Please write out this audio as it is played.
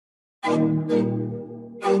What's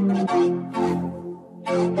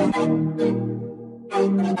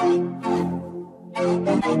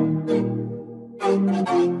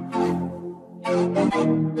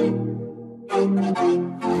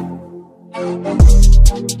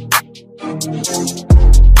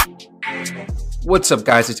up,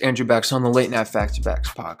 guys? It's Andrew Baxley on the Late Night Facts to Facts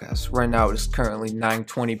podcast. Right now, it is currently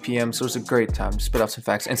 9:20 p.m., so it's a great time to spit out some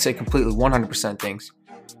facts and say completely 100% things.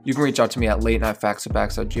 You can reach out to me at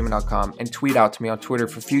latenightfactstobacks@gmail.com and tweet out to me on Twitter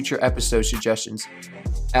for future episode suggestions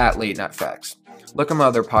at Late Night Facts. Look at my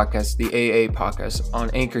other podcasts, the AA podcast, on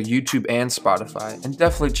Anchor, YouTube, and Spotify, and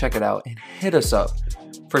definitely check it out and hit us up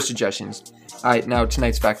for suggestions. All right, now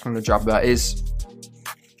tonight's fact from the drop about is...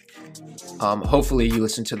 hopefully you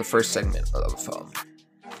listened to the first segment of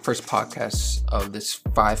first podcast of this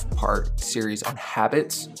 5-part series on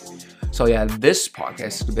habits. So yeah, this podcast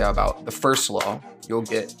is gonna be about the first law. You'll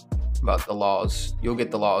get about the laws. You'll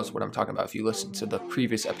get the laws, what I'm talking about, if you listen to the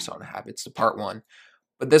previous episode on habits, the part 1.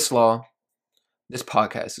 But this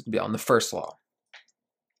podcast is gonna be on the first law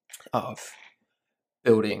of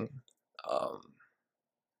building,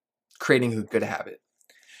 creating a good habit.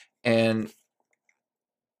 And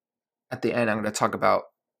at the end, I'm going to talk about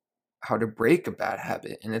how to break a bad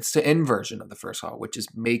habit. And it's the inversion of the first law, which is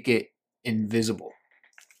make it invisible.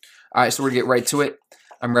 All right, so we're going to get right to it.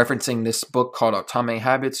 I'm referencing this book called Atomic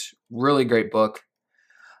Habits. Really great book.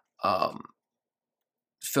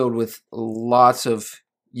 Filled with lots of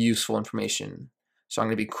useful information. So I'm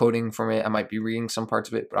going to be quoting from it. I might be reading some parts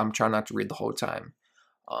of it, but I'm trying not to read the whole time.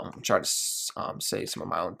 Try to say some of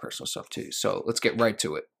my own personal stuff too. So let's get right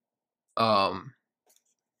to it.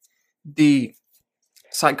 The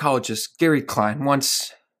psychologist Gary Klein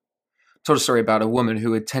once told a story about a woman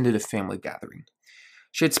who attended a family gathering.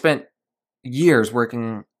 She had spent years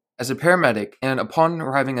working as a paramedic and upon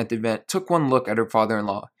arriving at the event, took one look at her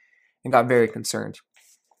father-in-law and got very concerned.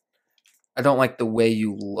 "I don't like the way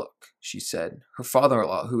you look," she said. Her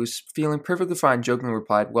father-in-law, who was feeling perfectly fine, jokingly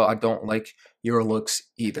replied, "Well, I don't like your looks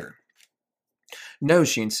either." "No,"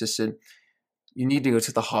 she insisted. "You need to go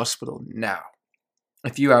to the hospital now." A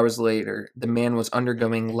few hours later, the man was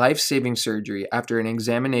undergoing life-saving surgery after an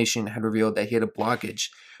examination had revealed that he had a blockage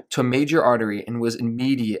to a major artery and was at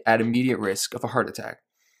immediate risk of a heart attack.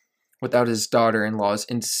 Without his daughter-in-law's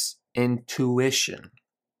intuition,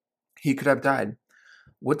 he could have died.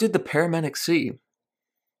 What did the paramedic see?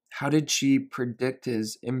 How did she predict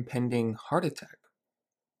his impending heart attack?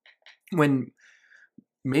 When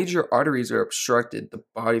major arteries are obstructed, the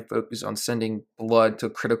body focuses on sending blood to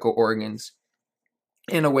critical organs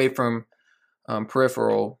and away from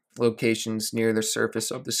peripheral locations near the surface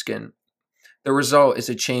of the skin. The result is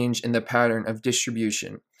a change in the pattern of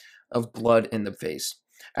distribution of blood in the face.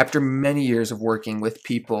 After many years of working with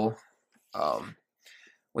people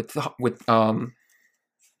with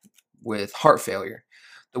heart failure,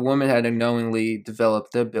 the woman had unknowingly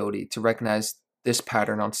developed the ability to recognize this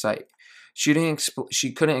pattern on sight. She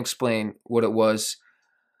couldn't explain what it was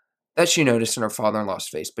that she noticed in her father-in-law's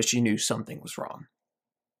face, but she knew something was wrong.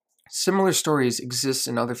 Similar stories exist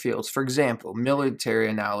in other fields. For example, military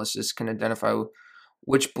analysis can identify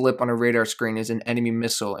which blip on a radar screen is an enemy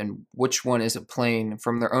missile and which one is a plane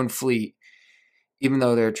from their own fleet, even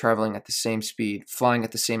though they're traveling at the same speed, flying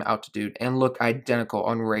at the same altitude, and look identical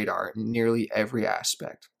on radar in nearly every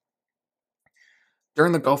aspect.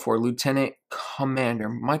 During the Gulf War, Lieutenant Commander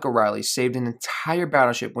Michael Riley saved an entire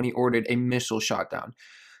battleship when he ordered a missile shot down,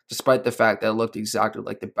 despite the fact that it looked exactly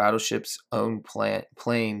like the battleship's own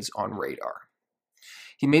planes on radar.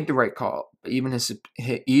 He made the right call, but even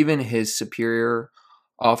his superior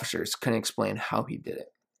officers couldn't explain how he did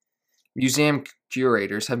it. Museum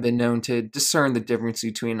curators have been known to discern the difference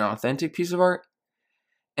between an authentic piece of art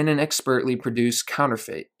and an expertly produced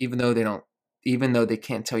counterfeit, even though they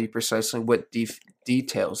can't tell you precisely what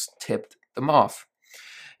details tipped them off.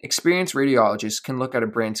 Experienced radiologists can look at a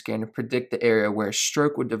brain scan and predict the area where a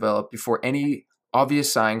stroke would develop before any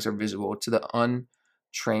obvious signs are visible to the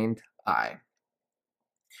untrained eye.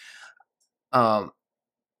 The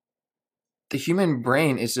human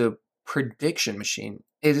brain is a prediction machine.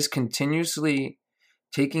 It is continuously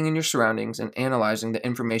taking in your surroundings and analyzing the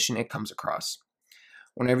information it comes across.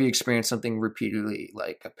 Whenever you experience something repeatedly,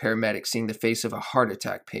 like a paramedic seeing the face of a heart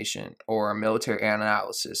attack patient or a military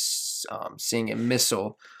analysis seeing a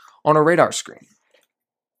missile on a radar screen,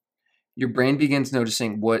 your brain begins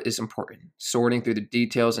noticing what is important, sorting through the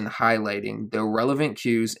details and highlighting the relevant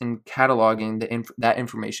cues and cataloging that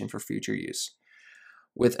information for future use.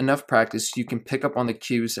 With enough practice, you can pick up on the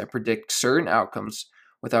cues that predict certain outcomes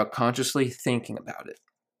without consciously thinking about it.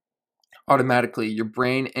 Automatically, your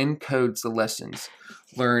brain encodes the lessons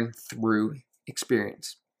learned through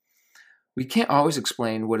experience. We can't always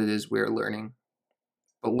explain what it is we're learning,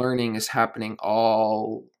 but learning is happening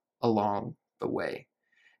all along the way.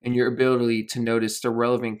 And your ability to notice the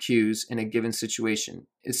relevant cues in a given situation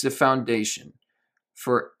is the foundation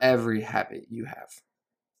for every habit you have.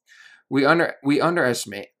 We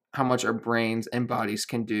underestimate how much our brains and bodies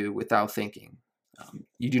can do without thinking.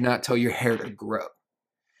 You do not tell your hair to grow,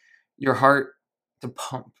 your heart to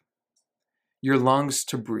pump, your lungs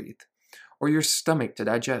to breathe, or your stomach to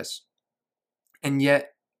digest. And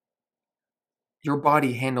yet, your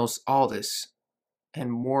body handles all this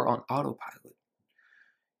and more on autopilot.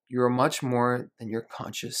 You are much more than your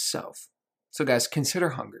conscious self. So, guys, consider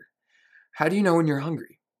hunger. How do you know when you're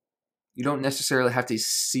hungry? You don't necessarily have to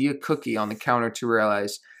see a cookie on the counter to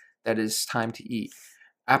realize that it is time to eat.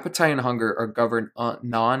 Appetite and hunger are governed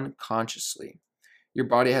non-consciously. Your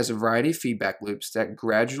body has a variety of feedback loops that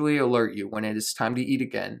gradually alert you when it is time to eat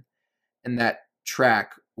again, and that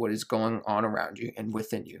track what is going on around you and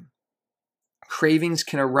within you. Cravings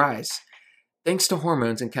can arise thanks to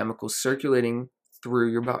hormones and chemicals circulating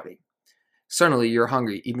through your body. Suddenly, you're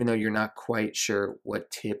hungry, even though you're not quite sure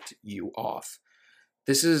what tipped you off.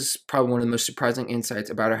 This is probably one of the most surprising insights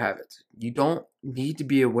about our habits. You don't need to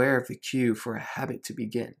be aware of the cue for a habit to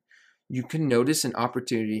begin. You can notice an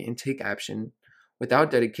opportunity and take action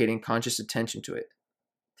without dedicating conscious attention to it.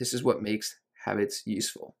 This is what makes habits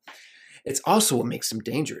useful. It's also what makes them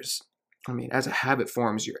dangerous. As a habit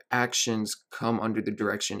forms, your actions come under the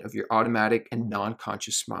direction of your automatic and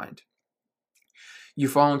non-conscious mind. You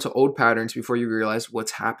fall into old patterns before you realize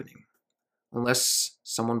what's happening. Unless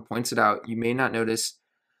someone points it out, you may not notice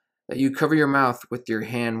that you cover your mouth with your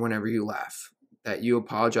hand whenever you laugh, that you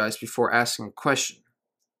apologize before asking a question,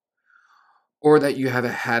 or that you have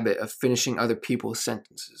a habit of finishing other people's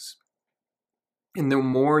sentences. And the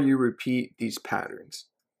more you repeat these patterns,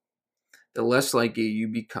 the less likely you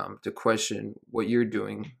become to question what you're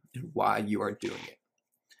doing and why you are doing it.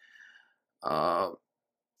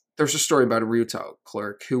 There's a story about a retail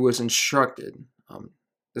clerk who was instructed,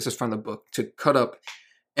 this is from the book, to cut up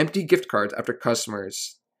empty gift cards after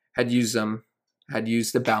customers had used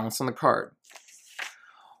the balance on the card.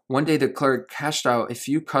 One day, the clerk cashed out a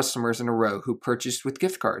few customers in a row who purchased with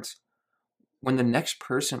gift cards. When the next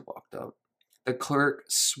person walked up, the clerk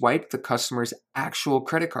swiped the customer's actual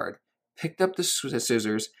credit card, picked up the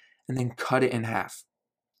scissors, and then cut it in half,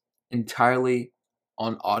 entirely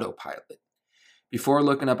on autopilot, before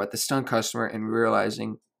looking up at the stunned customer and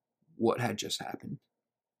realizing what had just happened.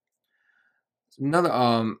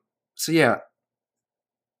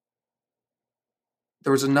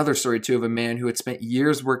 There was another story too of a man who had spent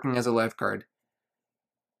years working as a lifeguard,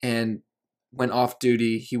 and when off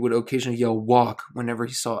duty, he would occasionally yell "walk" whenever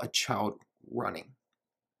he saw a child running.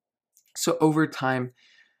 So over time,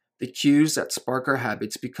 the cues that spark our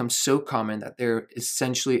habits become so common that they're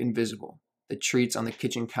essentially invisible. The treats on the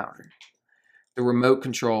kitchen counter, the remote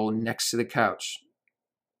control next to the couch,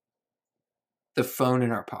 the phone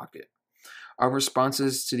in our pocket. Our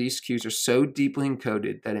responses to these cues are so deeply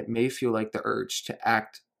encoded that it may feel like the urge to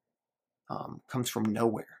act comes from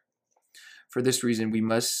nowhere. For this reason, we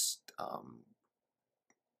must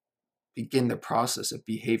begin the process of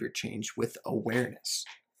behavior change with awareness.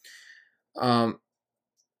 But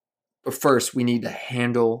first, we need to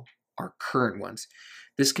handle our current ones.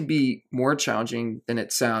 This can be more challenging than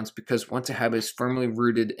it sounds because once a habit is firmly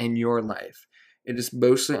rooted in your life, it is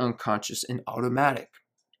mostly unconscious and automatic.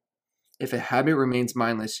 If a habit remains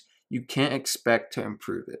mindless, you can't expect to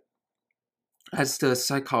improve it. As the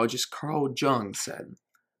psychologist Carl Jung said,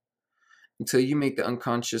 until you make the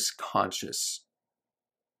unconscious conscious,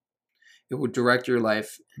 it will direct your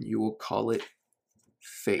life and you will call it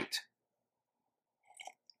fate.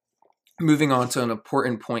 Moving on to an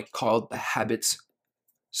important point called the Habits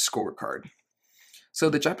Scorecard. So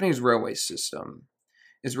the Japanese railway system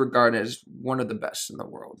is regarded as one of the best in the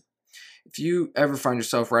world. If you ever find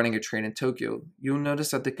yourself riding a train in Tokyo, you'll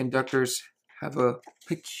notice that the conductors have a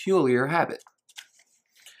peculiar habit.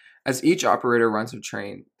 As each operator runs a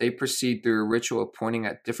train, they proceed through a ritual of pointing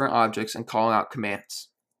at different objects and calling out commands.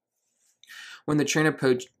 When the train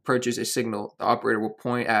approaches a signal, the operator will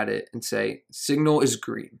point at it and say, "Signal is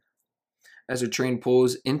green." As the train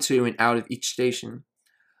pulls into and out of each station,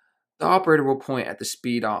 the operator will point at the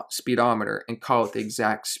speedometer and call it the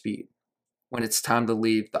exact speed. When it's time to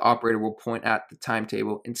leave, the operator will point at the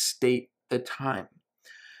timetable and state the time.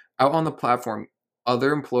 Out on the platform,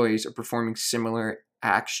 other employees are performing similar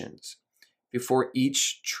actions. Before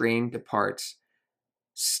each train departs,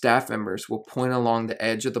 staff members will point along the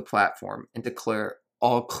edge of the platform and declare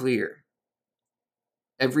 "all clear."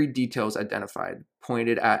 Every detail is identified,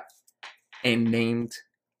 pointed at, and named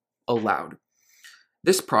aloud.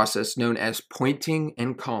 This process, known as pointing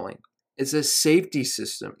and calling, is a safety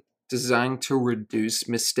system designed to reduce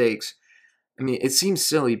mistakes. I mean, it seems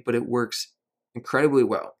silly, but it works incredibly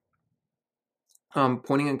well.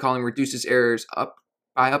 Pointing and calling reduces errors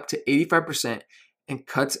by up to 85% and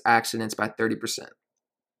cuts accidents by 30%. It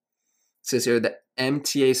says here the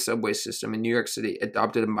MTA subway system in New York City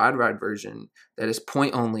adopted a modified version that is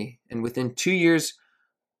point only, and within 2 years,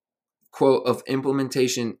 quote, of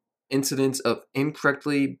implementation, incidents of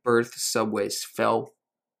incorrectly berthed subways fell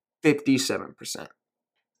 57%.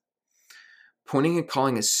 Pointing and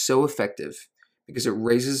calling is so effective because it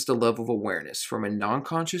raises the level of awareness from a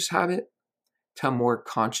non-conscious habit to a more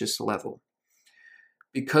conscious level.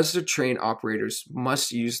 Because the train operators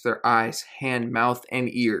must use their eyes, hand, mouth,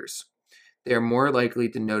 and ears, they are more likely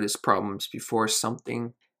to notice problems before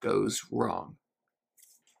something goes wrong.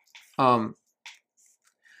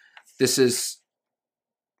 This is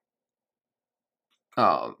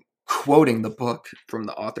quoting the book from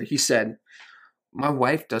the author. He said, "My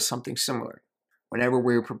wife does something similar. Whenever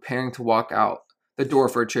we're preparing to walk out the door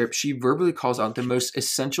for a trip, she verbally calls out the most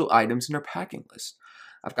essential items in her packing list.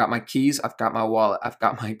 I've got my keys, I've got my wallet, I've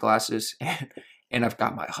got my glasses, and I've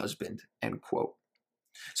got my husband," end quote.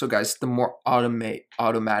 So guys, the more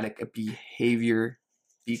automatic a behavior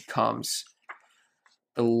becomes,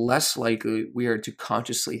 the less likely we are to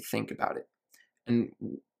consciously think about it. And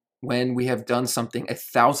when we have done something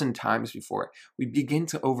 1,000 times before, we begin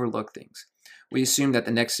to overlook things. We assume that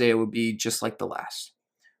the next day will be just like the last.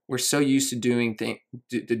 We're so used to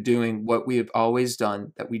doing what we have always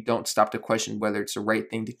done that we don't stop to question whether it's the right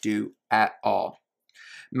thing to do at all.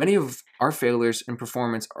 Many of our failures in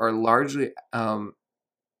performance are largely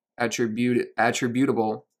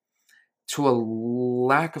attributable to a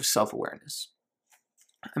lack of self-awareness.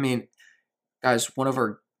 I mean, guys, one of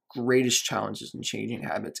our greatest challenges in changing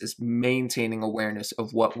habits is maintaining awareness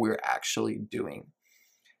of what we're actually doing.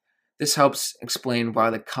 This helps explain why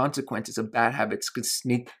the consequences of bad habits could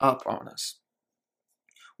sneak up on us.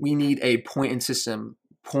 We need a point and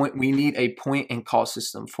call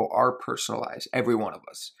system for our personal lives, every one of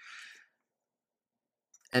us.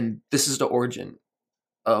 And this is the origin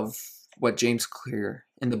of what James Clear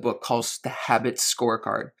in the book calls the Habits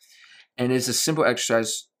Scorecard. And it's a simple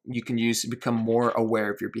exercise you can use to become more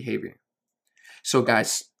aware of your behavior. So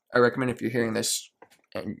guys, I recommend if you're hearing this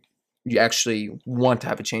and you actually want to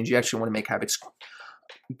have a change, you actually want to make habits,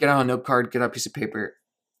 get out a note card, get out a piece of paper,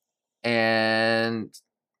 and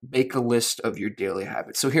make a list of your daily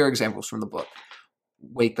habits. So here are examples from the book.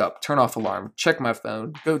 Wake up, turn off alarm, check my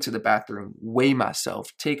phone, go to the bathroom, weigh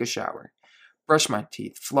myself, take a shower, brush my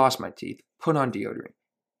teeth, floss my teeth, put on deodorant,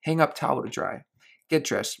 hang up towel to dry, get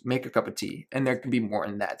dressed, make a cup of tea. And there can be more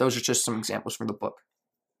than that. Those are just some examples from the book.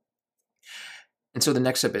 And so the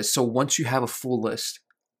next step is, so once you have a full list,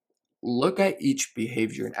 look at each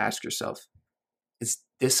behavior and ask yourself, is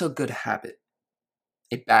this a good habit,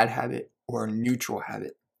 a bad habit, or a neutral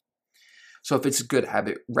habit? So if it's a good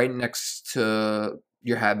habit, write next to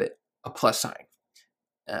your habit a plus sign.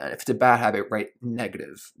 If it's a bad habit, write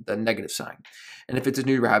the negative sign. And if it's a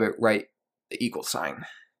neutral habit, write the equal sign.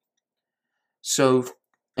 So,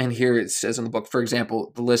 and here it says in the book, for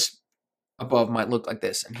example, the list above might look like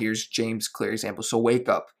this. And here's James Clear example. So wake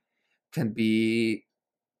up can be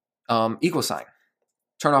equal sign.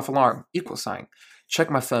 Turn off alarm, equal sign. Check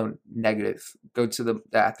my phone, negative. Go to the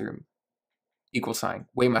bathroom, equal sign.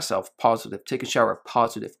 Weigh myself, positive. Take a shower,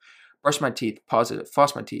 positive. Brush my teeth, positive.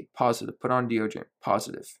 Floss my teeth, positive. Put on deodorant,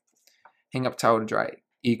 positive. Hang up towel to dry,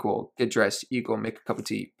 equal. Get dressed, equal. Make a cup of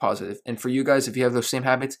tea, positive. And for you guys, if you have those same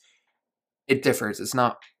habits, it differs. It's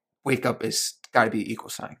not wake up, it's got to be equal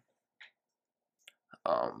sign.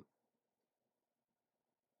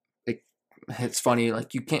 It's funny,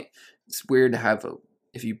 like you can't, it's weird to have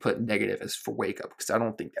if you put negative as for wake up, because I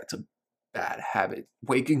don't think that's a bad habit.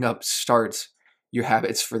 Waking up starts your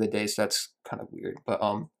habits for the day, so that's kind of weird. But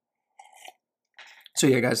so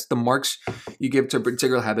yeah, guys, the marks you give to a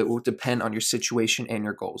particular habit will depend on your situation and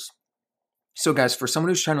your goals. So guys, for someone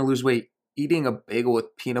who's trying to lose weight, eating a bagel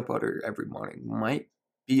with peanut butter every morning might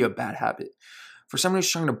be a bad habit. For someone who's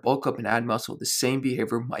trying to bulk up and add muscle, the same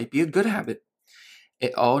behavior might be a good habit.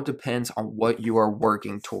 It all depends on what you are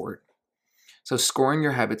working toward. So scoring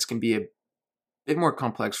your habits can be a bit more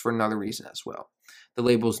complex for another reason as well. The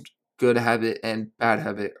labels good habit and bad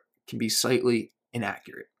habit can be slightly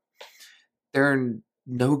inaccurate. There are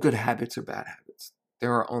no good habits or bad habits.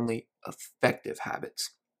 There are only effective habits.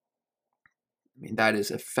 I mean, that is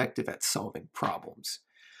effective at solving problems.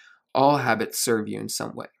 All habits serve you in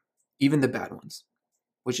some way, even the bad ones.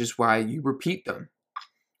 which is why you repeat them.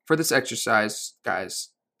 For this exercise, guys,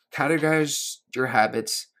 categorize your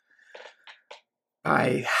habits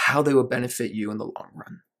by how they will benefit you in the long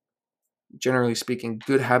run. Generally speaking,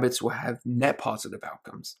 good habits will have net positive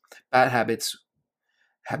outcomes. Bad habits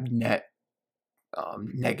have net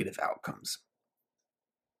negative outcomes.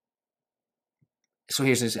 So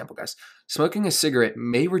here's an example, guys. Smoking a cigarette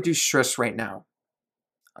may reduce stress right now,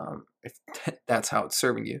 if that's how it's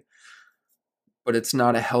serving you, but it's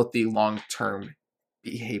not a healthy long-term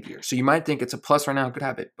behavior. So you might think it's a plus right now, a good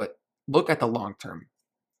habit, but look at the long term.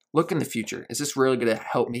 Look in the future. Is this really going to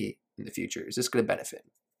help me in the future? Is this going to benefit?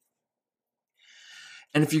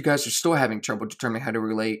 And if you guys are still having trouble determining how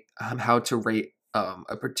to rate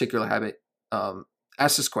a particular habit,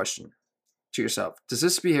 ask this question to yourself. Does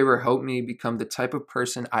this behavior help me become the type of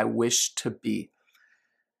person I wish to be?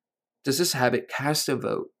 Does this habit cast a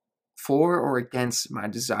vote for or against my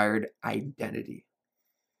desired identity?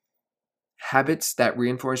 Habits that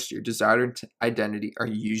reinforce your desired identity are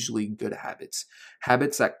usually good habits.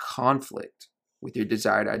 Habits that conflict with your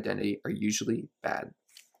desired identity are usually bad.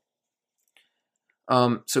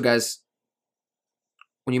 So guys,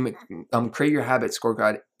 when you create your habit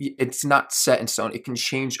scorecard, it's not set in stone. It can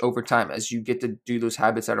change over time as you get to do those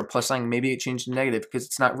habits that are plus sign. Maybe it changes to negative because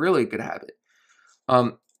it's not really a good habit.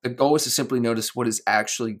 The goal is to simply notice what is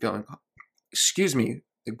actually going on.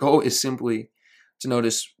 The goal is simply to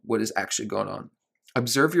notice what is actually going on.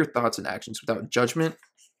 Observe your thoughts and actions without judgment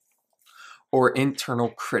or internal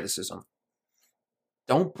criticism.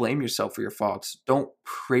 Don't blame yourself for your faults. Don't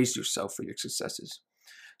praise yourself for your successes.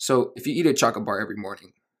 So if you eat a chocolate bar every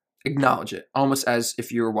morning, acknowledge it, almost as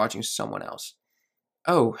if you were watching someone else.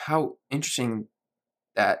 Oh, how interesting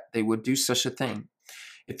that they would do such a thing.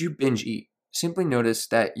 If you binge eat, simply notice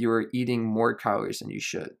that you're eating more calories than you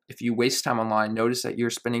should. If you waste time online, notice that you're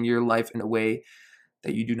spending your life in a way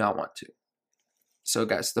that you do not want to. So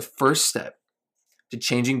guys, the first step to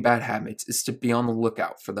changing bad habits is to be on the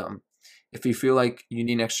lookout for them. If you feel like you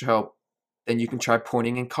need extra help, then you can try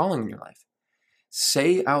pointing and calling in your life.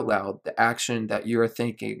 Say out loud the action that you are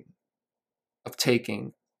thinking of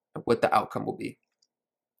taking and what the outcome will be.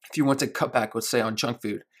 If you want to cut back, let's say on junk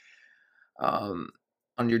food, on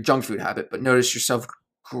your junk food habit, but notice yourself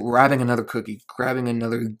grabbing another cookie, grabbing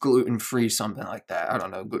another gluten-free something like that. I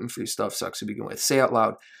don't know, gluten-free stuff sucks to begin with. Say out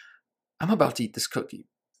loud, I'm about to eat this cookie,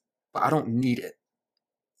 but I don't need it.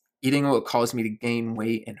 Eating will cause me to gain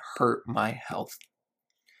weight and hurt my health.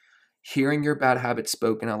 Hearing your bad habits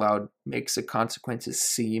spoken aloud makes the consequences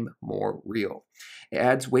seem more real. It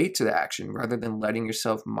adds weight to the action rather than letting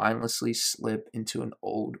yourself mindlessly slip into an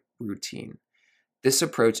old routine. This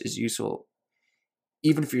approach is useful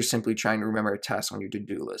even if you're simply trying to remember a task on your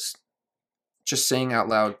to-do list. Just saying out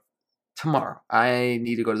loud, tomorrow, I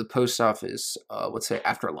need to go to the post office, let's say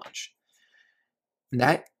after lunch.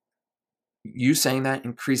 And you saying that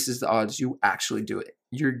increases the odds you actually do it.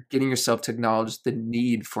 You're getting yourself to acknowledge the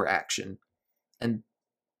need for action, and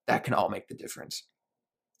that can all make the difference.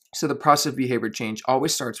 So the process of behavior change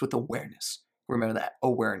always starts with awareness. Remember that,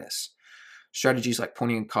 awareness. Strategies like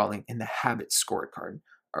pointing and calling in the Habits Scorecard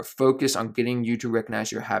are focused on getting you to recognize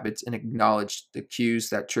your habits and acknowledge the cues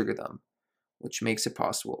that trigger them, which makes it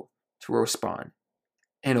possible to respond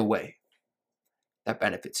in a way that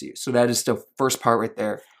benefits you. So that is the first part right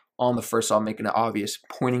there. On the first, I'll making it obvious.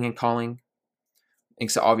 Pointing and calling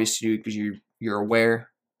makes it obvious to you because you're aware.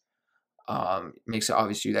 Makes it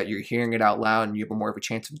obvious to you that you're hearing it out loud and you have more of a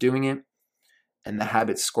chance of doing it. And the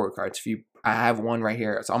Habits Scorecards. I have one right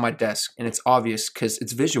here. It's on my desk and it's obvious because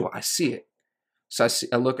it's visual. I see it. So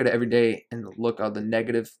I look at it every day and look at the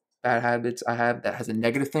negative bad habits I have that has a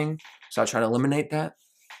negative thing. So I try to eliminate that.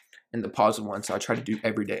 And the positive one, so I try to do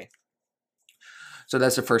every day. So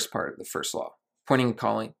that's the first part of the first law. Pointing and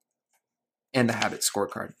calling and the Habits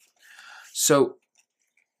Scorecard. So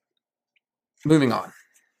moving on.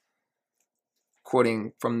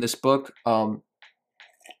 Quoting from this book, in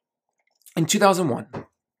 2001,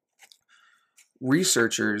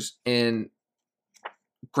 researchers in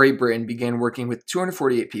Great Britain began working with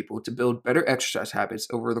 248 people to build better exercise habits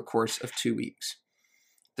over the course of 2 weeks.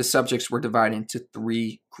 The subjects were divided into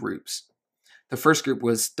 3 groups. The first group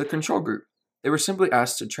was the control group. They were simply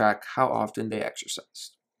asked to track how often they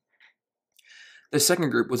exercised. The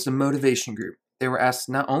second group was the motivation group. They were asked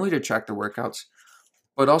not only to track their workouts,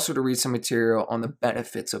 but also to read some material on the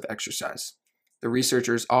benefits of exercise. The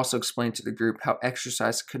researchers also explained to the group how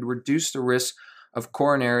exercise could reduce the risk of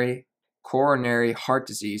coronary heart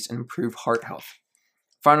disease and improve heart health.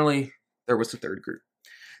 Finally, there was the third group.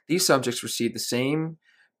 These subjects received the same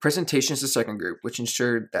presentation as the second group, which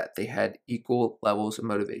ensured that they had equal levels of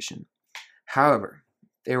motivation. However,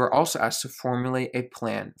 They were also asked to formulate a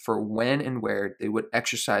plan for when and where they would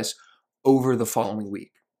exercise over the following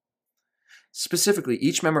week. Specifically,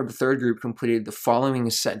 each member of the third group completed the following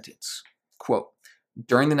sentence, quote,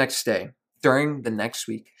 during the next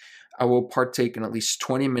week, I will partake in at least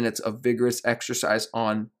 20 minutes of vigorous exercise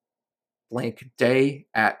on blank day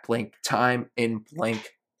at blank time in blank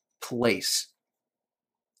place.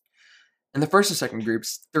 In the first and second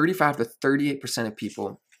groups, 35 to 38% of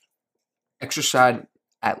people exercise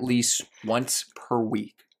at least once per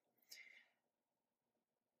week.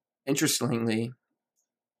 Interestingly,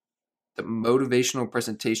 the motivational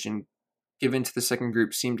presentation given to the second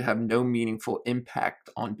group seemed to have no meaningful impact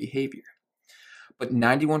on behavior. But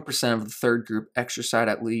 91% of the third group exercised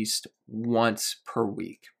at least once per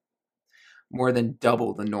week, more than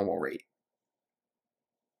double the normal rate.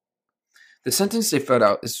 The sentence they filled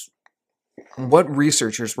out is what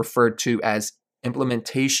researchers referred to as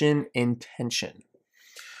implementation intention,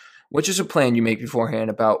 which is a plan you make beforehand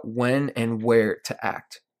about when and where to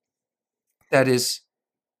act. That is,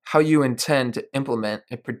 how you intend to implement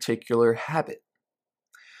a particular habit.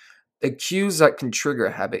 The cues that can trigger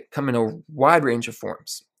a habit come in a wide range of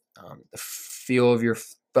forms. The feel of your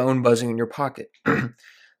phone buzzing in your pocket, the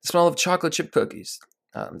smell of chocolate chip cookies,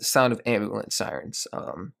 the sound of ambulance sirens.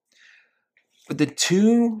 But the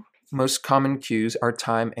two most common cues are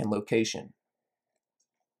time and location.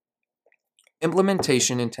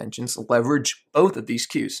 Implementation intentions leverage both of these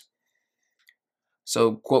cues.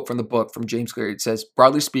 So, quote from the book from James Clear, it says,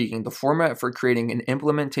 broadly speaking, the format for creating an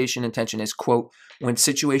implementation intention is, quote, when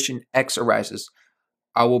situation X arises,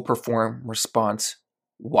 I will perform response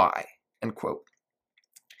Y, end quote.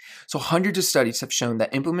 So hundreds of studies have shown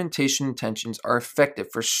that implementation intentions are effective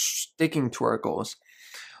for sticking to our goals,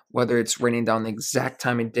 whether it's writing down the exact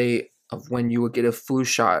time and date of when you will get a flu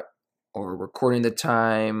shot or recording the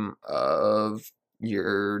time of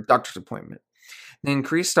your doctor's appointment. They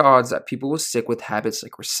increase the odds that people will stick with habits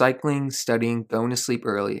like recycling, studying, going to sleep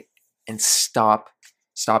early, and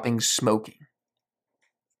stopping smoking.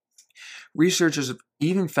 Researchers have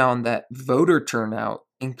even found that voter turnout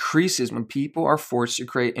increases when people are forced to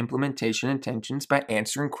create implementation intentions by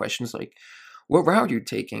answering questions like, what route are you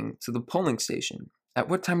taking to the polling station? At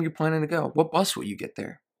what time are you planning to go? What bus will you get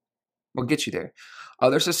there? What get you there?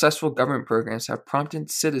 Other successful government programs have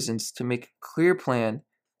prompted citizens to make a clear plan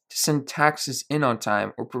to send taxes in on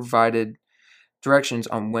time or provided directions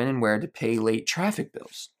on when and where to pay late traffic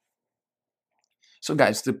bills. So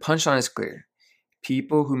guys, the punchline is clear.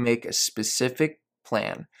 People who make a specific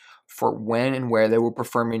plan for when and where they will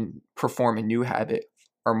perform a new habit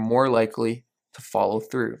are more likely to follow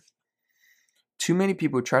through. Too many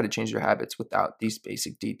people try to change their habits without these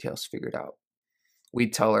basic details figured out. We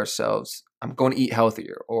tell ourselves, I'm going to eat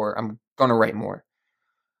healthier or I'm going to write more.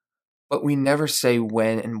 But we never say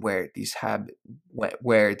when and where these habits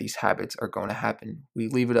are going to happen. We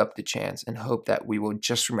leave it up to chance and hope that we will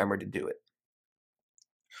just remember to do it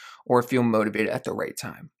or feel motivated at the right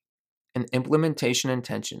time. An implementation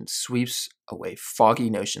intention sweeps away foggy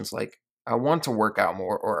notions like, I want to work out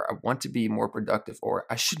more, or I want to be more productive, or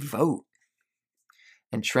I should vote,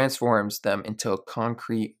 and transforms them into a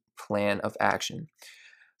concrete plan of action.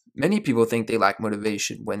 Many people think they lack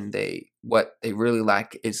motivation when what they really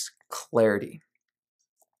lack is clarity.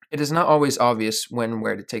 It is not always obvious when and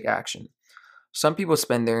where to take action. Some people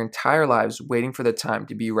spend their entire lives waiting for the time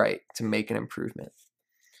to be right to make an improvement.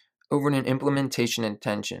 Over an implementation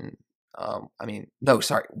intention,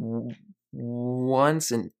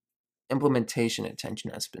 once an implementation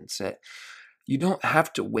intention has been set, you don't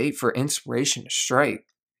have to wait for inspiration to strike.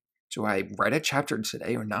 Do I write a chapter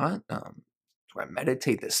today or not? Do I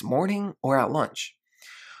meditate this morning or at lunch?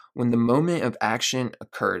 When the moment of action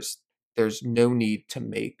occurs, there's no need to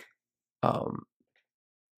make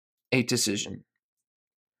a decision.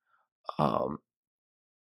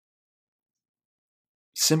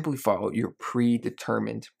 Simply follow your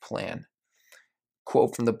predetermined plan.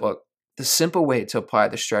 Quote from the book, the simple way to apply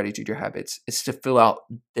the strategy to your habits is to fill out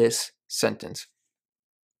this sentence.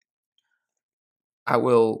 I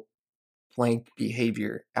will blank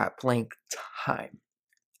behavior at blank time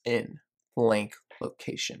in blank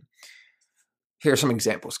location. Here are some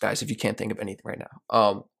examples, guys, if you can't think of anything right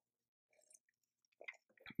now.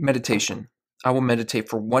 Meditation. I will meditate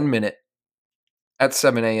for 1 minute at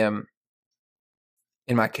 7 a.m.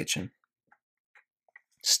 in my kitchen.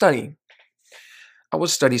 Studying. I will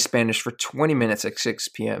study Spanish for 20 minutes at 6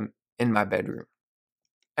 p.m. in my bedroom.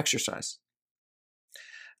 Exercise.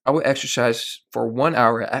 I will exercise for 1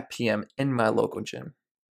 hour at p.m. in my local gym.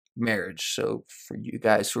 Marriage. So for you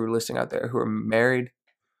guys who are listening out there who are married,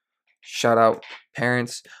 shout out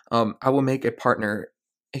parents. I will make a partner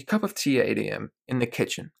a cup of tea at 8 a.m. in the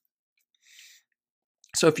kitchen.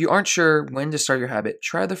 So if you aren't sure when to start your habit,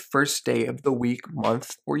 try the first day of the week,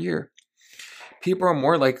 month, or year. People are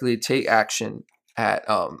more likely to take action at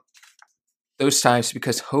those times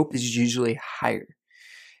because hope is usually higher.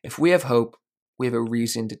 If we have hope, we have a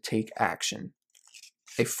reason to take action.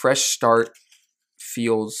 A fresh start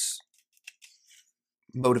feels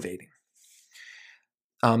motivating.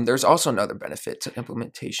 There's also another benefit to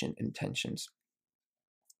implementation intentions.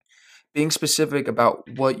 Being specific about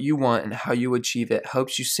what you want and how you achieve it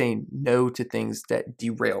helps you say no to things that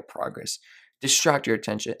derail progress, distract your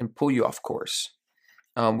attention, and pull you off course.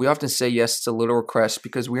 We often say yes to little requests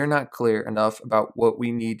because we are not clear enough about what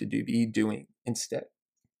we need to be doing instead.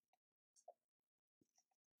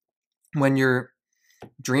 When your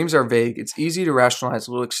dreams are vague, it's easy to rationalize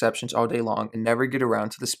little exceptions all day long and never get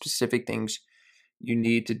around to the specific things you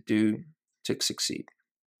need to do to succeed.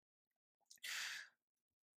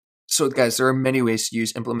 So, guys, there are many ways to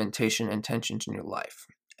use implementation intentions in your life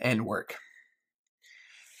and work.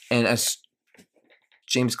 And as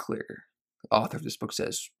James Clear, the author of this book,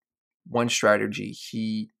 says, one strategy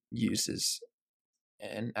he uses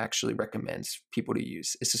and actually recommends people to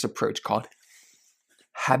use is this approach called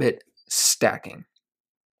habit stacking.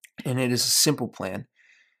 And it is a simple plan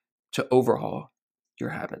to overhaul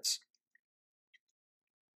your habits.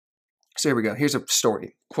 So here we go. Here's a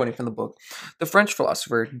story, quoting from the book. The French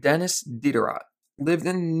philosopher Denis Diderot lived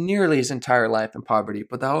in nearly his entire life in poverty,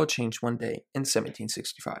 but that all changed one day in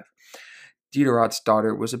 1765. Diderot's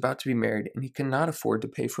daughter was about to be married, and he could not afford to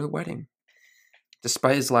pay for the wedding.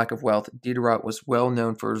 Despite his lack of wealth, Diderot was well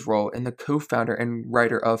known for his role in the co-founder and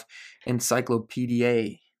writer of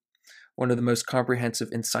Encyclopediae, one of the most comprehensive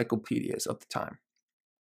encyclopedias of the time.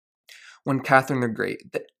 When Catherine the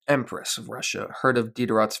Great, the Empress of Russia, heard of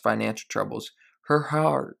Diderot's financial troubles, her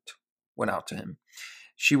heart went out to him.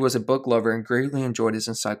 She was a book lover and greatly enjoyed his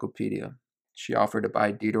encyclopedia. She offered to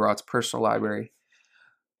buy Diderot's personal library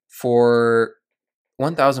for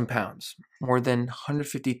 £1,000, more than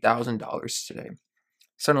 $150,000 today.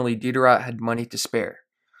 Suddenly, Diderot had money to spare.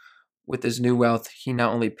 With his new wealth, he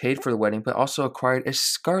not only paid for the wedding, but also acquired a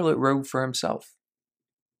scarlet robe for himself.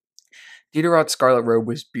 Diderot's scarlet robe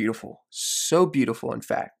was beautiful, so beautiful, in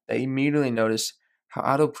fact, that he immediately noticed how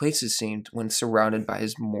out of place it seemed when surrounded by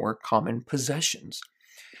his more common possessions.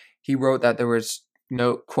 He wrote that there was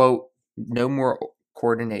no, quote, no more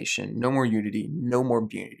coordination, no more unity, no more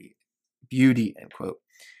beauty, end quote,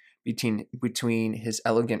 between his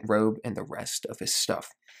elegant robe and the rest of his stuff.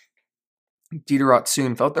 Diderot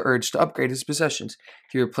soon felt the urge to upgrade his possessions.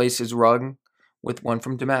 He replaced his rug with one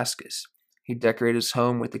from Damascus. He decorated his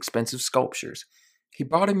home with expensive sculptures. He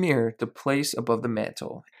bought a mirror to place above the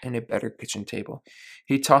mantel and a better kitchen table.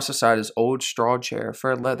 He tossed aside his old straw chair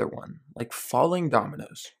for a leather one, like falling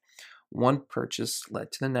dominoes. One purchase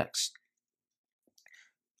led to the next.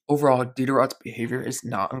 Overall, Diderot's behavior is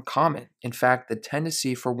not uncommon. In fact, the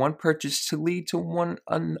tendency for one purchase to lead to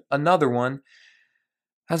another one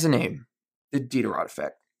has a name: the Diderot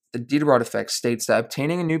effect. The Diderot effect states that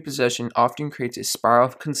obtaining a new possession often creates a spiral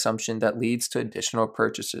of consumption that leads to additional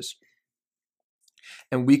purchases.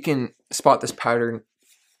 And we can spot this pattern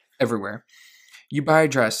everywhere. You buy a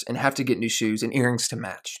dress and have to get new shoes and earrings to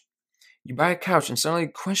match. You buy a couch and suddenly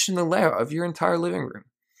question the layout of your entire living room.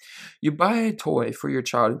 You buy a toy for your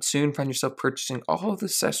child and soon find yourself purchasing all of the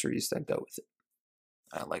accessories that go with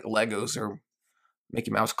it, like Legos or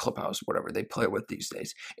Mickey Mouse Clubhouse, whatever they play with these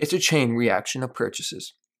days. It's a chain reaction of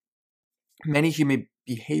purchases. Many human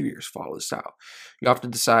behaviors follow this style. You often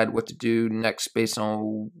decide what to do next based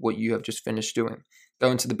on what you have just finished doing.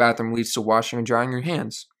 Going to the bathroom leads to washing and drying your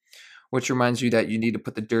hands, which reminds you that you need to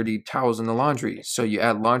put the dirty towels in the laundry, so you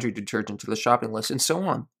add laundry detergent to the shopping list, and so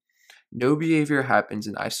on. No behavior happens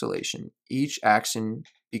in isolation. Each action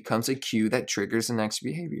becomes a cue that triggers the next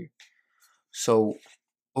behavior. So,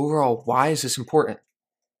 overall, why is this important?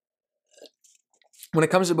 When it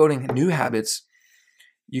comes to building new habits,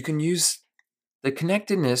 you can use the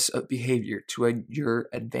connectedness of behavior to your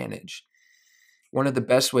advantage. One of the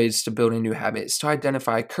best ways to build a new habit is to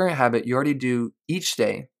identify a current habit you already do each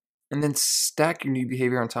day and then stack your new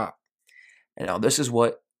behavior on top. And now this is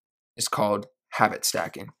what is called habit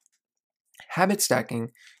stacking. Habit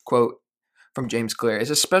stacking, quote from James Clear, is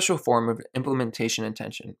a special form of implementation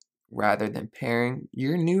intention. Rather than pairing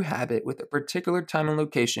your new habit with a particular time and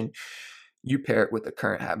location, you pair it with the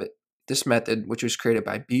current habit. This method, which was created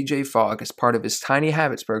by B.J. Fogg as part of his Tiny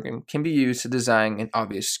Habits program, can be used to design an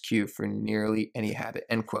obvious cue for nearly any habit,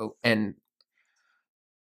 end quote. And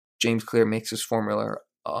James Clear makes this formula.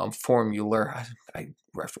 I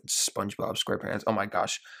referenced SpongeBob SquarePants. Oh my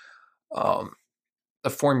gosh. the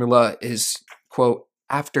formula is, quote,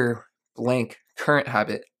 after blank current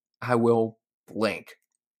habit, I will blank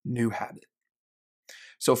new habit.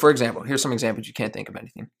 So for example, here's some examples. You can't think of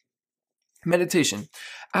anything. Meditation.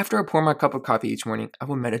 After I pour my cup of coffee each morning, I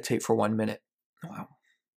will meditate for 1 minute. Wow.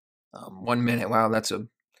 1 minute. Wow, that's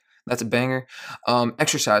a banger.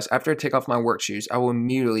 Exercise. After I take off my work shoes, I will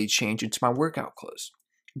immediately change into my workout clothes.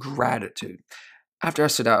 Gratitude. After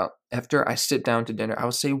I sit down to dinner, I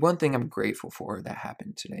will say one thing I'm grateful for that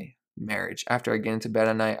happened today. Marriage. After I get into bed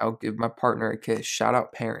at night, I'll give my partner a kiss. Shout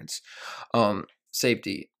out parents.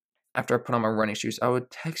 Safety. After I put on my running shoes, I would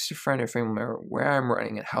text a friend or family member where I'm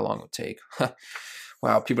running and how long it will take.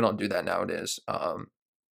 Wow, people don't do that nowadays.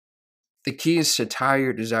 The key is to tie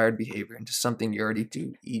your desired behavior into something you already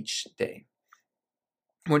do each day.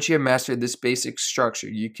 Once you have mastered this basic structure,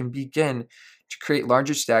 you can begin to create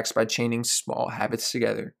larger stacks by chaining small habits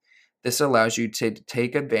together. This allows you to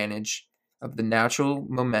take advantage of the natural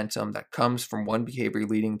momentum that comes from one behavior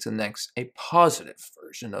leading to the next, a positive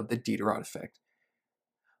version of the Diderot effect.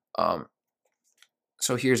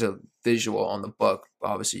 So here's a visual on the book.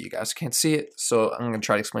 Obviously, you guys can't see it, so I'm going to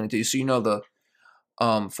try to explain it to you. So you know the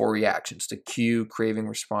 4 reactions: the cue, craving,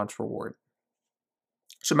 response, reward.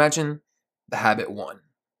 So imagine the habit 1.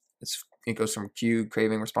 It goes from cue,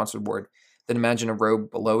 craving, response, reward. Then imagine a row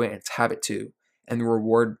below it, it's habit 2. And the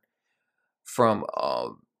reward from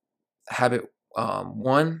habit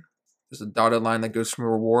 1, there's a dotted line that goes from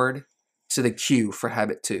reward to the cue for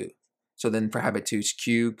habit 2. So then for habit 2 is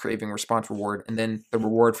cue, craving, response, reward. And then the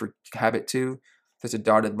reward for habit 2, there's a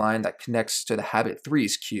dotted line that connects to the habit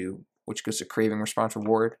 3's cue, which goes to craving, response,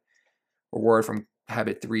 reward. Reward from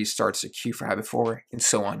habit 3 starts the cue for habit 4, and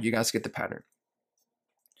so on. You guys get the pattern.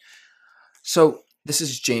 So this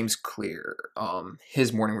is James Clear,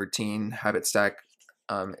 his morning routine, habit stack,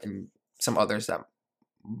 and some others that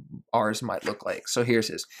ours might look like. So here's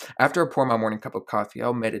his. After I pour my morning cup of coffee,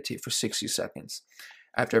 I'll meditate for 60 seconds.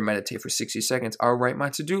 After I meditate for 60 seconds, I'll write my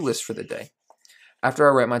to-do list for the day. After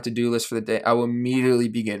I write my to-do list for the day, I will immediately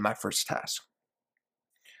begin my first task.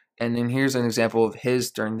 And then here's an example of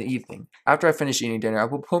his during the evening. After I finish eating dinner, I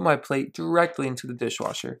will put my plate directly into the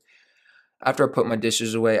dishwasher. After I put my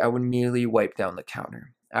dishes away, I would immediately wipe down the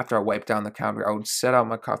counter. After I wipe down the counter, I would set out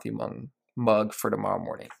my coffee mug for tomorrow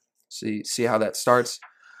morning. See how that starts?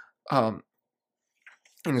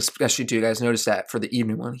 And especially too, guys, notice that for the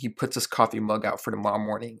evening one, he puts his coffee mug out for tomorrow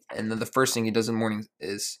morning. And then the first thing he does in the morning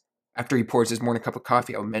is, after he pours his morning cup of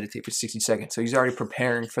coffee, I would meditate for 60 seconds. So he's already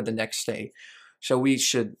preparing for the next day. So we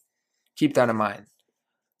should keep that in mind,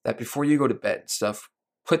 that before you go to bed and stuff,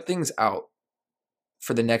 put things out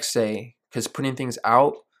for the next day. Because putting things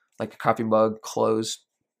out, like a coffee mug, clothes,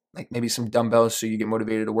 like maybe some dumbbells so you get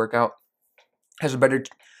motivated to work out, has a better,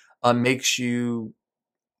 makes you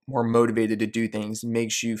more motivated to do things,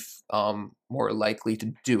 makes you more likely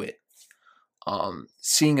to do it.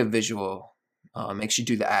 Seeing a visual makes you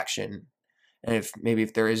do the action. And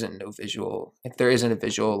if there isn't a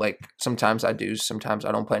visual, like sometimes I do, sometimes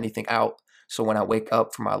I don't put anything out. So when I wake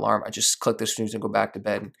up from my alarm, I just click the snooze and go back to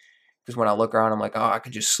bed. Because when I look around, I'm like, oh, I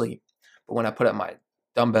could just sleep. But when I put up my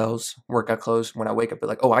dumbbells, workout clothes, when I wake up, I'm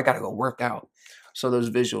like, oh, I got to go work out. So those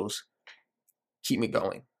visuals keep me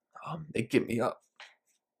going. They get me up.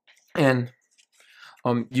 And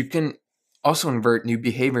you can also invert new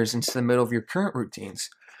behaviors into the middle of your current routines.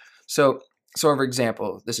 So for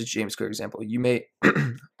example, this is James' Clear example. You may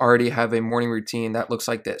already have a morning routine that looks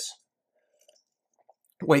like this.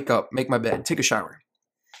 Wake up, make my bed, take a shower.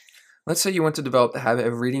 Let's say you want to develop the habit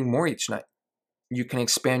of reading more each night. You can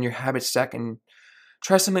expand your habit stack and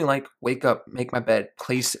try something like wake up, make my bed,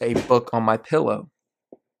 place a book on my pillow,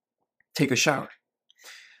 take a shower.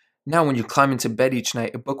 Now, when you climb into bed each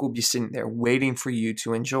night, a book will be sitting there waiting for you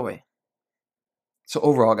to enjoy. So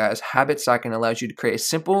overall, guys, habit stacking allows you to create a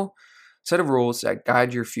simple set of rules that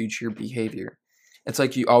guide your future behavior. It's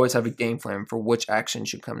like you always have a game plan for which action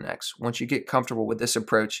should come next. Once you get comfortable with this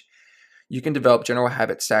approach, you can develop general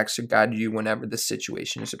habit stacks to guide you whenever the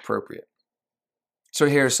situation is appropriate. So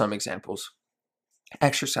here are some examples.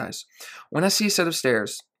 Exercise. When I see a set of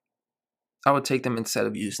stairs, I would take them instead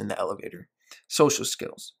of using the elevator. Social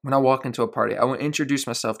skills. When I walk into a party, I will introduce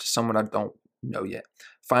myself to someone I don't know yet.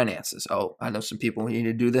 Finances. Oh, I know some people who need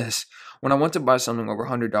to do this. When I want to buy something over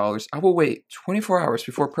 $100, I will wait 24 hours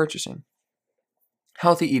before purchasing.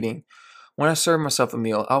 Healthy eating. When I serve myself a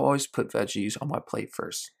meal, I'll always put veggies on my plate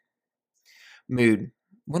first. Mood.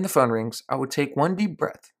 When the phone rings, I would take one deep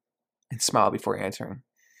breath and smile before answering.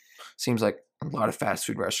 Seems like a lot of fast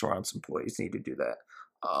food restaurants employees need to do that.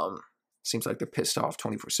 Seems like they're pissed off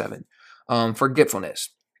 24/7. Forgetfulness.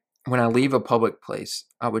 When I leave a public place,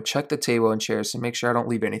 I would check the table and chairs to make sure I don't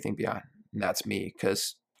leave anything behind. And that's me,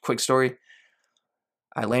 because, quick story,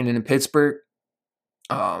 I landed in Pittsburgh.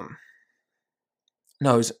 Um,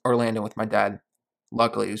 no, it was Orlando with my dad.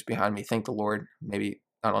 Luckily, he was behind me. Thank the Lord. Maybe,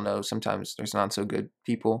 I don't know, sometimes there's not so good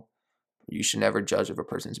people. You should never judge if a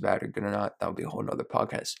person's bad or good or not. That would be a whole nother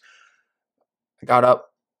podcast. I got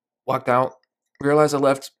up, walked out, realized I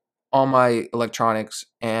left all my electronics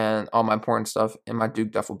and all my important stuff in my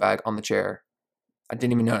Duke duffel bag on the chair. I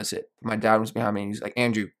didn't even notice it. My dad was behind me and he's like,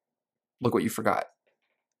 Andrew, look what you forgot.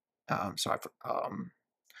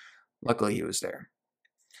 Luckily he was there.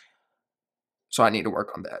 So I need to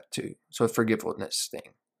work on that too. So forgiveness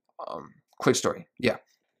thing. Quick story. Yeah.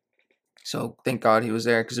 So thank God he was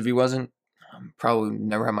there, because if he wasn't, probably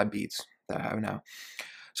never have my beats that I have now.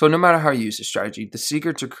 So no matter how you use this strategy, the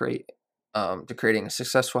secret to creating a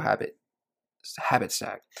successful habit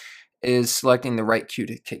stack is selecting the right cue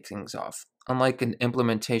to kick things off. Unlike an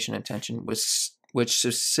implementation intention, which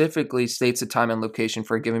specifically states the time and location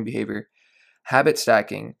for a given behavior, habit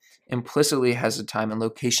stacking implicitly has a time and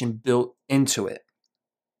location built into it.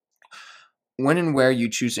 When and where you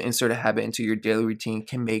choose to insert a habit into your daily routine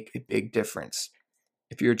can make a big difference.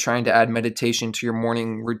 If you're trying to add meditation to your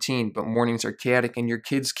morning routine, but mornings are chaotic and your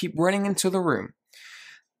kids keep running into the room,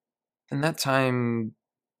 then that time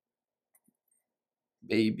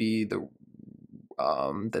may be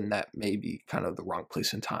kind of the wrong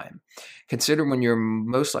place and time. Consider when you're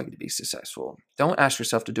most likely to be successful. Don't ask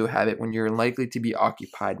yourself to do a habit when you're likely to be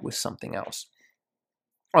occupied with something else.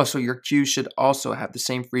 Also, your cue should also have the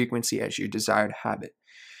same frequency as your desired habit.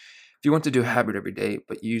 If you want to do a habit every day,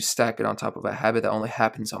 but you stack it on top of a habit that only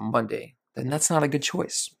happens on Monday, then that's not a good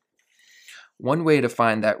choice. One way to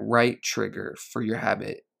find that right trigger for your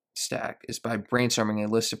habit stack is by brainstorming a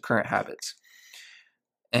list of current habits.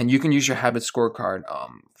 And you can use your Habits Scorecard,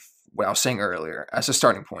 what I was saying earlier, as a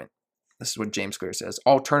starting point. This is what James Clear says.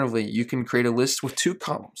 Alternatively, you can create a list with 2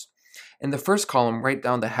 columns. In the first column, write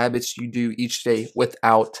down the habits you do each day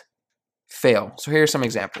without fail. So here are some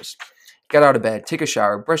examples. Get out of bed, take a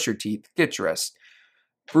shower, brush your teeth, get dressed,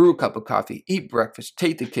 brew a cup of coffee, eat breakfast,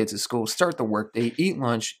 take the kids to school, start the workday, eat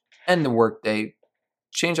lunch, end the workday,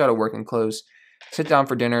 change out of working clothes, sit down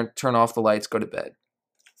for dinner, turn off the lights, go to bed.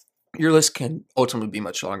 Your list can ultimately be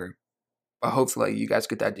much longer, but hopefully you guys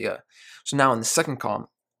get the idea. So now in the second column,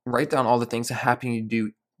 write down all the things that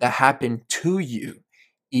happen to you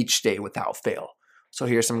each day without fail. So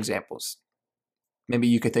here's some examples. Maybe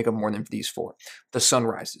you could think of more than these 4. The sun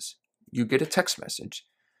rises. You get a text message.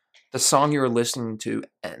 The song you're listening to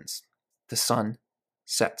ends. The sun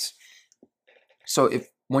sets. So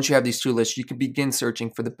once you have these 2 lists, you can begin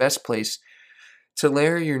searching for the best place to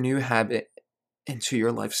layer your new habit into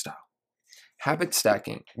your lifestyle. Habit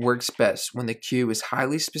stacking works best when the cue is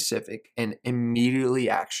highly specific and immediately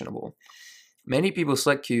actionable. Many people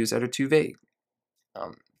select cues that are too vague.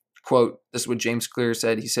 Quote, this is what James Clear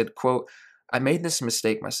said. He said, quote, I made this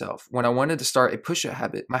mistake myself. When I wanted to start a push-up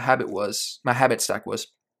habit, my habit stack was,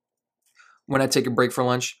 when I take a break for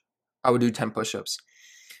lunch, I would do 10 push-ups.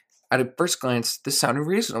 At a first glance, this sounded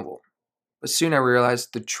reasonable, but soon I realized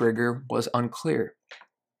the trigger was unclear.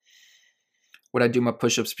 Would I do my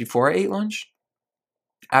push-ups before I ate lunch?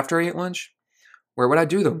 After I ate lunch? Where would I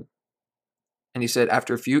do them? And he said,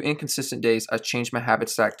 after a few inconsistent days, I changed my habit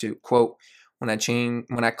stack to, quote, when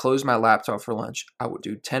I closed my laptop for lunch, I would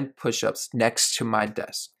do 10 push-ups next to my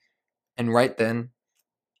desk. And right then,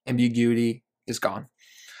 ambiguity is gone.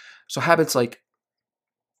 So habits like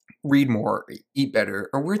read more, eat better,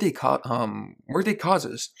 or worthy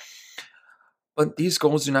causes. But these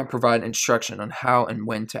goals do not provide instruction on how and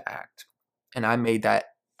when to act. And I made that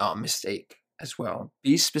mistake as well.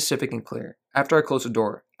 Be specific and clear. After I close the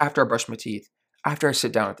door, after I brush my teeth, after I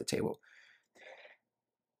sit down at the table.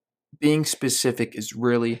 Being specific is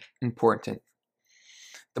really important.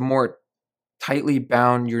 The more tightly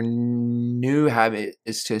bound your new habit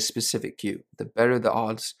is to a specific cue, the better the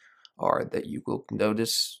odds are that you will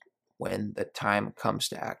notice when the time comes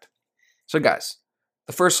to act. So guys,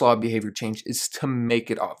 the first law of behavior change is to make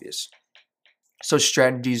it obvious. So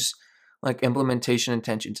strategies like implementation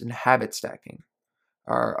intentions and habit stacking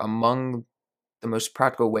are among the most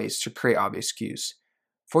practical ways to create obvious cues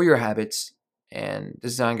for your habits and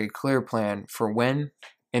design a clear plan for when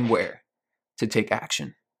and where to take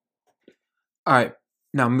action. All right,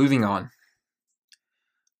 now moving on.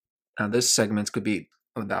 Now this segment could be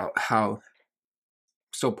about how,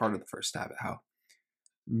 still part of the first habit, how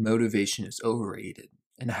motivation is overrated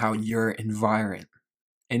and how your environment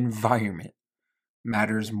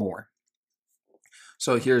matters more.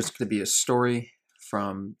 So here's going to be a story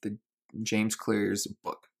from the James Clear's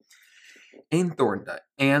book. Anne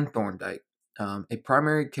Thorndike, a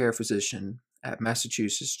primary care physician at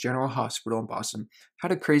Massachusetts General Hospital in Boston,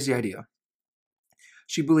 had a crazy idea.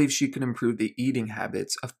 She believed she could improve the eating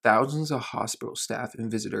habits of thousands of hospital staff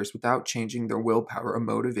and visitors without changing their willpower or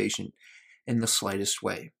motivation in the slightest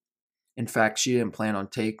way. In fact, she didn't plan on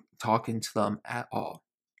talking to them at all.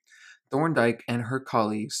 Thorndike and her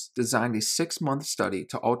colleagues designed a 6-month study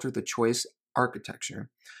to alter the choice architecture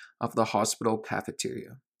of the hospital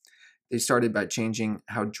cafeteria. They started by changing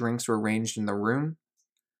how drinks were arranged in the room.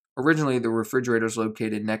 Originally, the refrigerators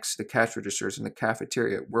located next to the cash registers in the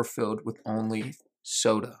cafeteria were filled with only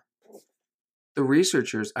soda. The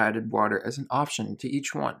researchers added water as an option to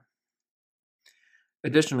each one.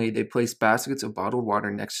 Additionally, they placed baskets of bottled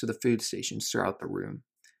water next to the food stations throughout the room.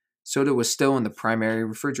 Soda was still in the primary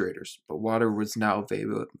refrigerators, but water was now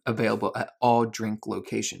available at all drink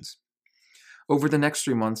locations. Over the next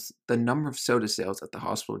 3 months, the number of soda sales at the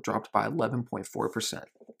hospital dropped by 11.4%.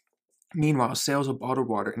 Meanwhile, sales of bottled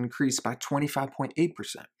water increased by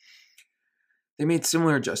 25.8%. They made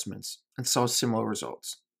similar adjustments and saw similar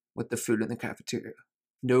results with the food in the cafeteria.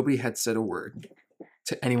 Nobody had said a word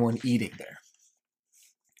to anyone eating there.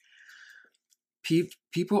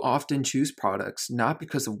 People often choose products not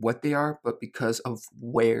because of what they are, but because of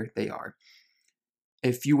where they are.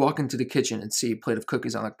 If you walk into the kitchen and see a plate of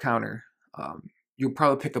cookies on the counter, you'll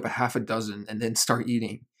probably pick up a half a dozen and then start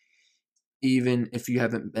eating, even if you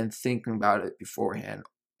haven't been thinking about it beforehand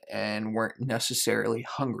and weren't necessarily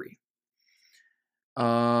hungry.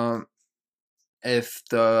 If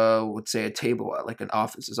let's say a table at like an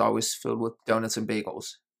office is always filled with donuts and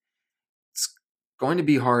bagels, it's going to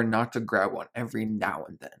be hard not to grab one every now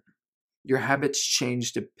and then. Your habits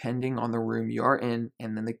change depending on the room you are in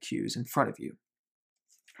and then the cues in front of you.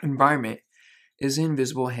 Environment is the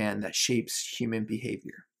invisible hand that shapes human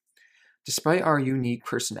behavior. Despite our unique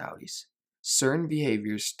personalities, certain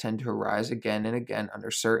behaviors tend to arise again and again under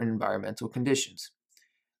certain environmental conditions.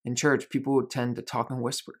 In church, people tend to talk in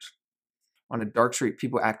whispers. On a dark street,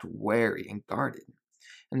 people act wary and guarded.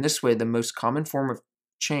 In this way, the most common form of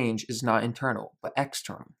change is not internal, but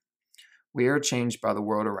external. We are changed by the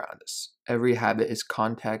world around us. Every habit is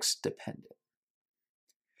context dependent.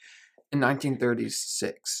 In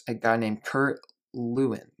 1936, a guy named Kurt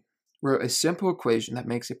Lewin wrote a simple equation that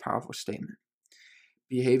makes a powerful statement.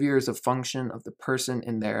 Behavior is a function of the person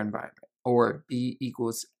in their environment, or B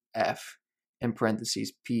equals F, in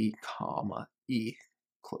parentheses, P, comma, E,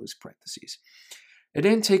 close parentheses. It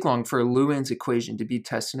didn't take long for Lewin's equation to be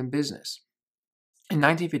tested in business. In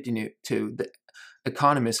 1952, the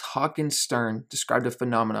economist Hawkins Stern described a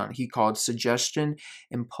phenomenon he called suggestion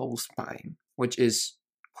impulse buying, which is,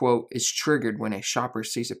 quote, is triggered when a shopper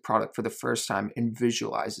sees a product for the first time and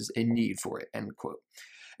visualizes a need for it, end quote.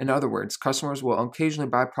 In other words, customers will occasionally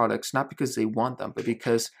buy products not because they want them, but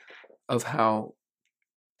because of how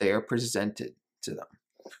they are presented to them.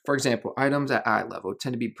 For example, items at eye level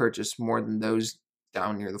tend to be purchased more than those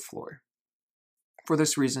down near the floor. For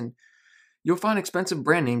this reason, you'll find expensive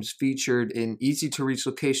brand names featured in easy-to-reach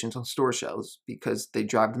locations on store shelves because they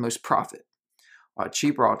drive the most profit, while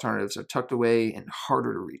cheaper alternatives are tucked away in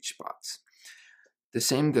harder-to-reach spots. The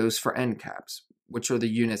same goes for end caps, which are the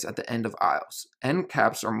units at the end of aisles. End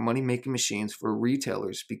caps are money-making machines for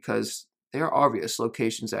retailers because they are obvious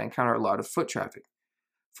locations that encounter a lot of foot traffic.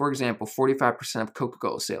 For example, 45% of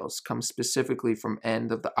Coca-Cola sales come specifically from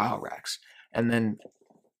end of the aisle racks. And then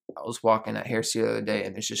I was walking at Harris the other day,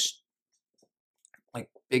 and it's just like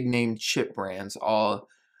big name chip brands all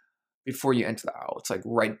before you enter the aisle. It's like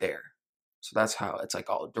right there. So that's how it's like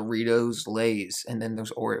all Doritos, Lay's, and then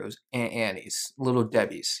those Oreos, Aunt Annie's, Little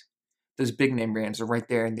Debbie's. Those big name brands are right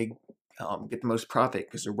there, and they get the most profit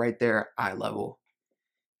because they're right there, eye level.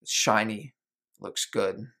 It's shiny, looks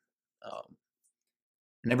good,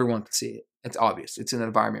 and everyone can see it. It's obvious. It's in an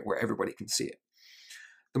environment where everybody can see it.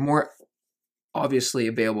 The more obviously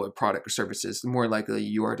available a product or service is, the more likely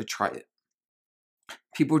you are to try it.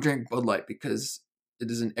 People drink Bud Light because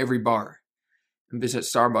it is in every bar, and visit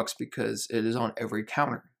Starbucks because it is on every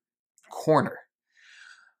corner.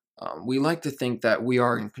 We like to think that we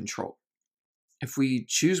are in control. If we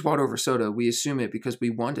choose water over soda, we assume it because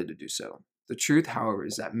we wanted to do so. The truth, however,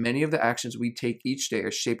 is that many of the actions we take each day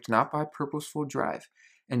are shaped not by purposeful drive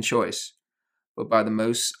and choice, but by the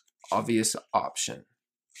most obvious option.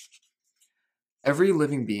 Every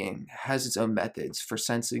living being has its own methods for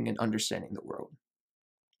sensing and understanding the world.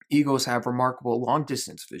 Eagles have remarkable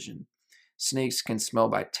long-distance vision. Snakes can smell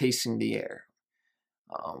by tasting the air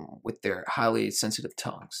with their highly sensitive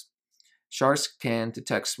tongues. Sharks can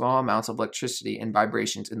detect small amounts of electricity and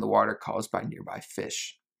vibrations in the water caused by nearby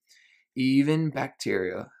fish. Even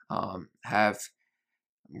bacteria have,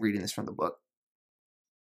 I'm reading this from the book,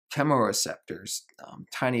 chemoreceptors,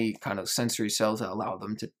 tiny kind of sensory cells that allow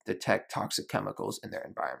them to detect toxic chemicals in their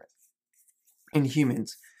environment. In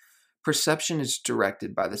humans, perception is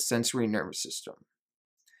directed by the sensory nervous system.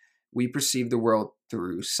 We perceive the world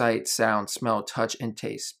through sight, sound, smell, touch, and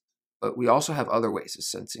taste, but we also have other ways of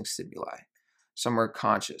sensing stimuli. Some are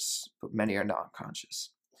conscious, but many are not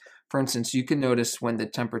conscious. For instance, you can notice when the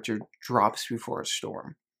temperature drops before a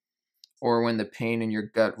storm, or when the pain in your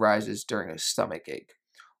gut rises during a stomach ache,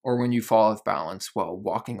 or when you fall off balance while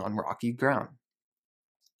walking on rocky ground.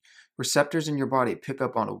 Receptors in your body pick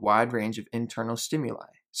up on a wide range of internal stimuli,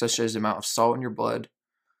 such as the amount of salt in your blood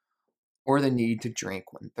or the need to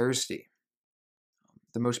drink when thirsty.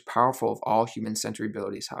 The most powerful of all human sensory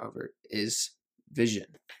abilities, however, is vision.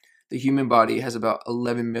 The human body has about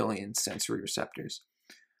 11 million sensory receptors.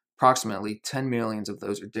 Approximately 10 million of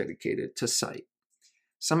those are dedicated to sight.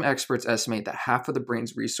 Some experts estimate that half of the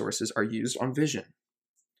brain's resources are used on vision.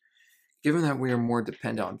 Given that we are more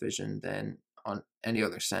dependent on vision than on any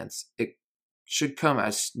other sense, it should come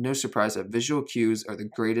as no surprise that visual cues are the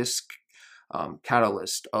greatest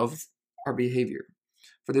catalyst of our behavior.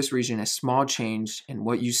 For this reason, a small change in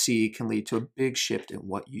what you see can lead to a big shift in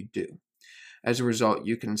what you do. As a result,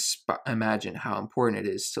 you can imagine how important it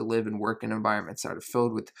is to live and work in environments that are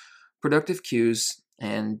filled with productive cues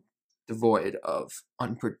and devoid of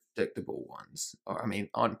unproductive ones.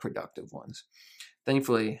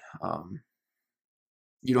 Thankfully,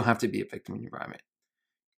 you don't have to be a victim in your environment.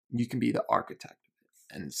 You can be the architect of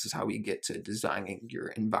it. And this is how we get to designing your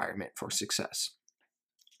environment for success.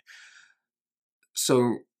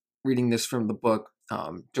 So, reading this from the book,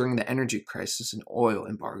 during the energy crisis and oil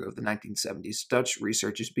embargo of the 1970s, Dutch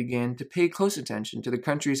researchers began to pay close attention to the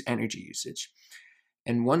country's energy usage.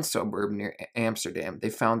 In one suburb near Amsterdam, they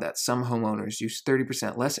found that some homeowners used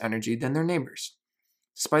 30% less energy than their neighbors,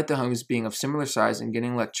 despite the homes being of similar size and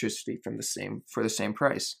getting electricity for the same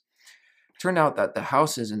price. It turned out that the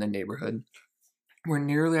houses in the neighborhood were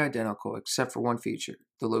nearly identical except for one feature: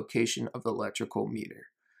 the location of the electrical meter.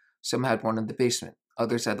 Some had one in the basement.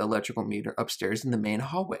 Others had the electrical meter upstairs in the main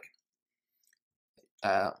hallway.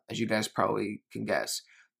 As you guys probably can guess,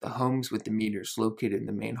 the homes with the meters located in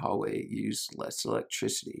the main hallway used less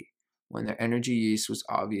electricity. When their energy use was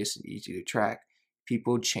obvious and easy to track,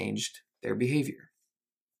 people changed their behavior.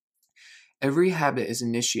 Every habit is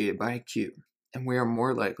initiated by a cue, and we are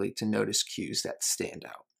more likely to notice cues that stand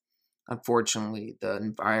out. Unfortunately, the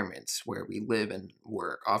environments where we live and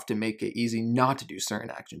work often make it easy not to do certain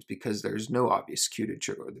actions because there's no obvious cue to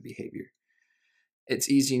trigger the behavior. It's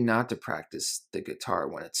easy not to practice the guitar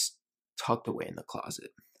when it's tucked away in the closet.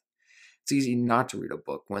 It's easy not to read a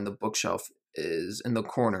book when the bookshelf is in the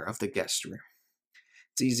corner of the guest room.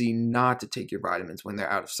 It's easy not to take your vitamins when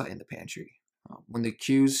they're out of sight in the pantry. When the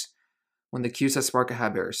cues that spark a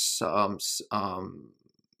habit are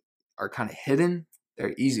kind of hidden,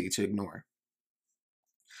 they're easy to ignore.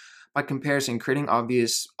 By comparison, creating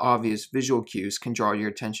obvious visual cues can draw your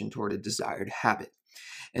attention toward a desired habit.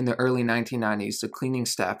 In the early 1990s, the cleaning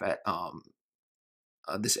staff at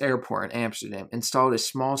this airport in Amsterdam installed a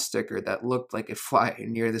small sticker that looked like a fly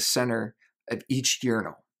near the center of each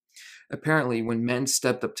urinal. Apparently, when men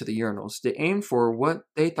stepped up to the urinals, they aimed for what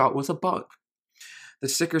they thought was a bug. The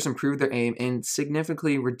stickers improved their aim and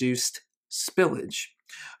significantly reduced spillage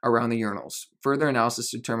around the urinals. Further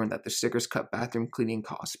analysis determined that the stickers cut bathroom cleaning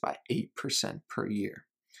costs by 8% per year.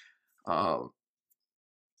 8%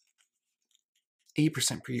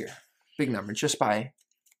 per year. Big number, just by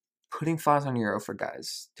putting flies on your euro for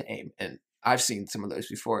guys to aim. And I've seen some of those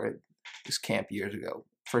before at this camp years ago.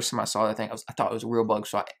 First time I saw that thing, I thought it was a real bug,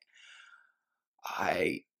 so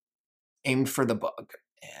I aimed for the bug,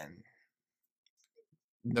 and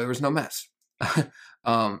there was no mess.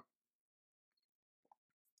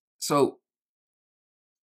 So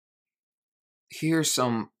here's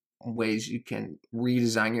some ways you can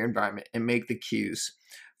redesign your environment and make the cues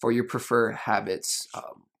for your preferred habits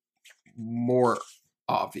more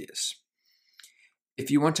obvious.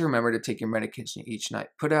 If you want to remember to take your medication each night,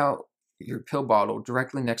 put out your pill bottle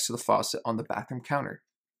directly next to the faucet on the bathroom counter.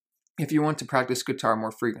 If you want to practice guitar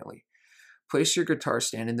more frequently, place your guitar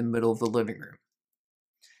stand in the middle of the living room.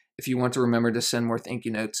 If you want to remember to send more thank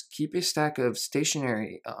you notes, keep a stack of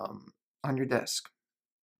stationery on your desk.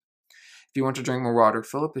 If you want to drink more water,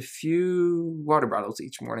 fill up a few water bottles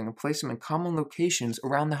each morning and place them in common locations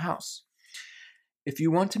around the house. If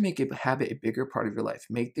you want to make a habit a bigger part of your life,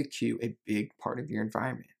 make the cue a big part of your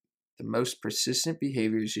environment. The most persistent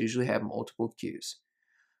behaviors usually have multiple cues.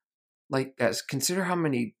 Like, guys, consider how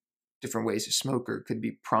many different ways a smoker could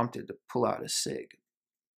be prompted to pull out a cig.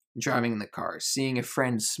 driving in the car, seeing a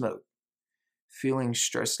friend smoke, feeling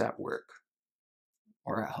stressed at work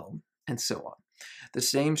or at home, and so on. The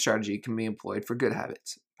same strategy can be employed for good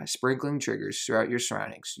habits. By sprinkling triggers throughout your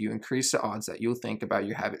surroundings, you increase the odds that you'll think about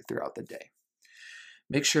your habit throughout the day.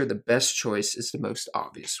 Make sure the best choice is the most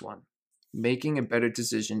obvious one. Making a better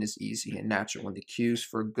decision is easy and natural when the cues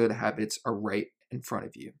for good habits are right in front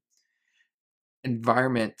of you.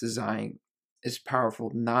 Environment design is powerful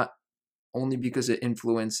not only because it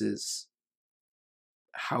influences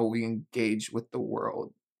how we engage with the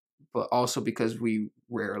world, but also because we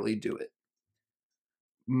rarely do it.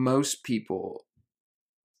 Most people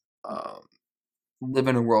um, live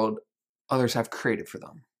in a world others have created for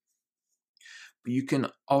them. But you can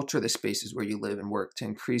alter the spaces where you live and work to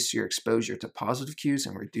increase your exposure to positive cues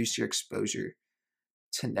and reduce your exposure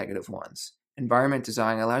to negative ones. Environment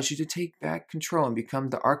design allows you to take back control and become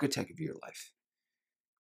the architect of your life.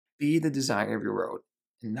 Be the designer of your world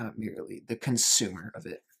and not merely the consumer of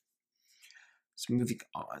it. So moving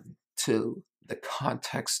on to the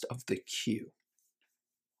context of the cue.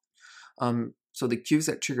 So the cues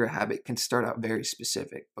that trigger a habit can start out very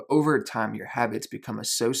specific, but over time your habits become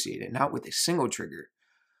associated not with a single trigger,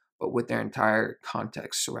 but with their entire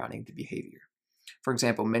context surrounding the behavior. For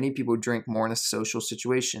example, many people drink more in a social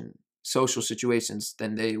situations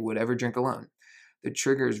than they would ever drink alone. The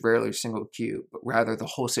trigger is rarely a single cue, but rather the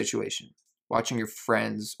whole situation. Watching your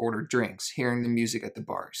friends order drinks, hearing the music at the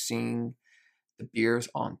bar, seeing the beers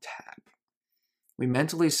on tap. We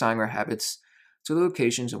mentally assign our habits to the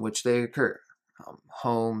locations in which they occur.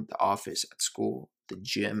 Home, the office, at school, the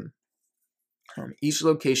gym. Each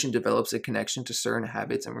location develops a connection to certain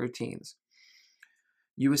habits and routines.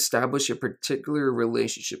 You establish a particular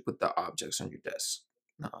relationship with the objects on your desk,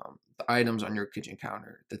 the items on your kitchen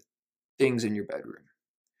counter, the things in your bedroom.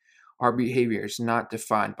 Our behavior is not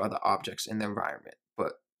defined by the objects in the environment,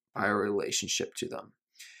 but by our relationship to them.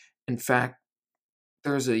 In fact,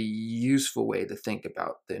 there's a useful way to think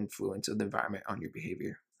about the influence of the environment on your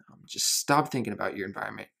behavior. Just stop thinking about your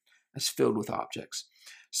environment as filled with objects.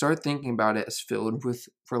 Start thinking about it as filled with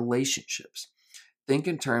relationships. Think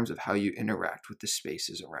in terms of how you interact with the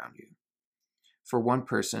spaces around you. For one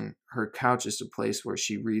person, her couch is the place where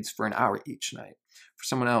she reads for an hour each night. For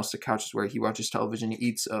someone else, the couch is where he watches television and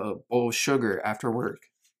eats a bowl of sugar after work.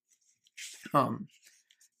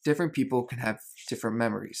 Different people can have different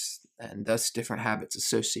memories and thus different habits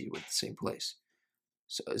associated with the same place.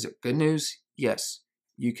 So is it good news? Yes.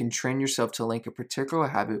 You can train yourself to link a particular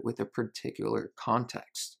habit with a particular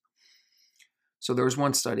context. So there was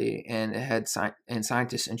one study, and it had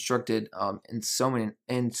scientists instructed insomniacs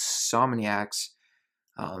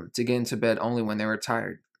to get into bed only when they were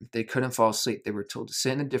tired. If they couldn't fall asleep, they were told to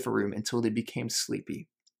sit in a different room until they became sleepy.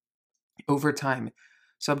 Over time,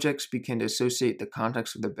 subjects began to associate the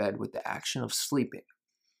context of the bed with the action of sleeping,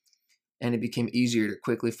 and it became easier to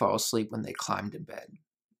quickly fall asleep when they climbed in bed.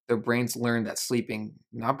 Their brains learned that sleeping,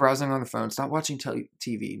 not browsing on the phones, not watching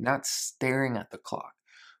TV, not staring at the clock,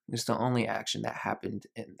 was the only action that happened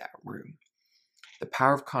in that room. The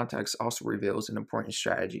power of context also reveals an important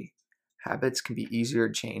strategy. Habits can be easier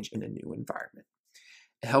to change in a new environment.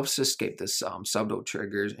 It helps to escape the subtle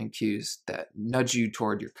triggers and cues that nudge you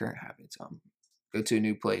toward your current habits. Go to a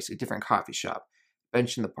new place, a different coffee shop,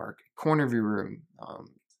 bench in the park, corner of your room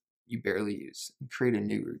you barely use, and create a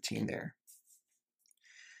new routine there.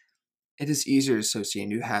 It is easier to associate a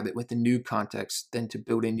new habit with a new context than to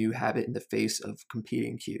build a new habit in the face of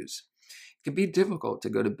competing cues. It can be difficult to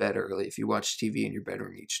go to bed early if you watch TV in your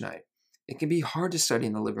bedroom each night. It can be hard to study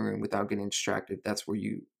in the living room without getting distracted. That's where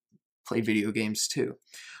you play video games too.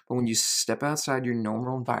 But when you step outside your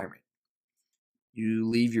normal environment, you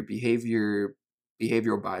leave your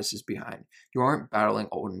behavioral biases behind. You aren't battling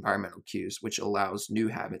old environmental cues, which allows new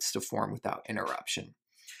habits to form without interruption.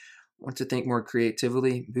 Want to think more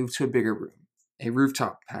creatively? Move to a bigger room, a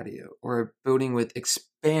rooftop patio, or a building with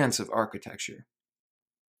expansive architecture.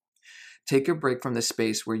 Take a break from the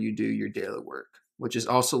space where you do your daily work, which is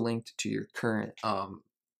also linked to your current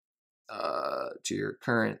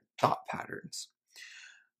thought patterns.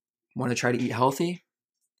 Want to try to eat healthy?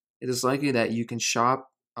 It is likely that you shop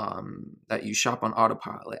on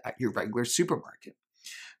autopilot at your regular supermarket.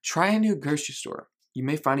 Try a new grocery store. You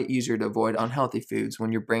may find it easier to avoid unhealthy foods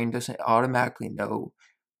when your brain doesn't automatically know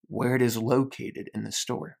where it is located in the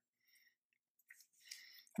store.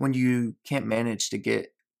 When you can't manage to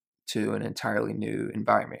get to an entirely new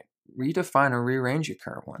environment, redefine or rearrange your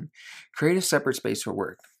current one. Create a separate space for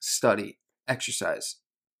work, study, exercise,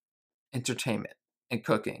 entertainment, and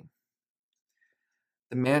cooking.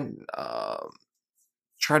 The man,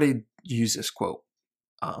 try to use this quote.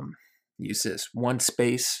 Use this. One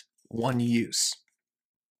space, one use.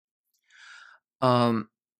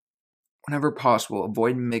 Whenever possible,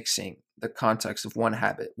 avoid mixing the context of one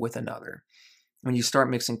habit with another. When you start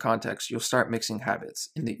mixing context, you'll start mixing habits,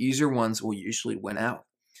 and the easier ones will usually win out.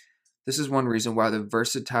 This is one reason why the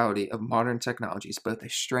versatility of modern technology is both a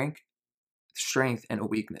strength and a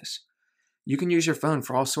weakness. You can use your phone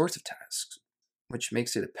for all sorts of tasks, which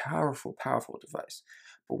makes it a powerful, powerful device.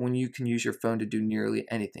 But when you can use your phone to do nearly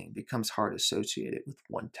anything, it becomes hard to associate it with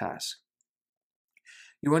one task.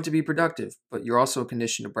 You want to be productive, but you're also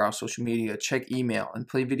conditioned to browse social media, check email, and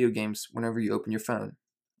play video games whenever you open your phone.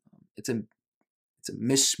 It's a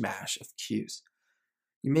mishmash of cues.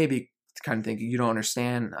 You may be kind of thinking, you don't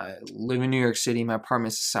understand. I live in New York City. My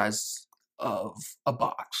apartment's the size of a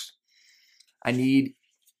box. I need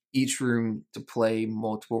each room to play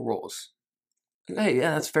multiple roles. Hey,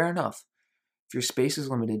 yeah, that's fair enough. If your space is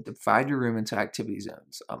limited, divide your room into activity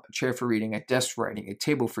zones. A chair for reading, a desk for writing, a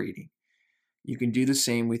table for eating. You can do the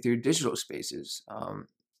same with your digital spaces.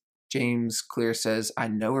 James Clear says, I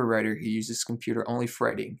know a writer who uses his computer only for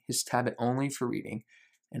writing, his tablet only for reading,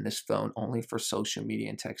 and his phone only for social media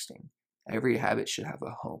and texting. Every habit should have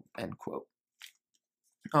a home, end quote.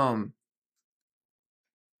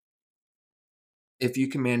 If you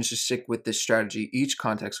can manage to stick with this strategy, each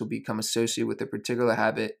context will become associated with a particular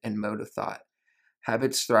habit and mode of thought.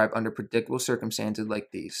 Habits thrive under predictable circumstances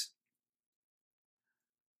like these.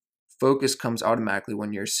 Focus comes automatically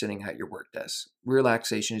when you're sitting at your work desk.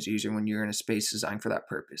 Relaxation is easier when you're in a space designed for that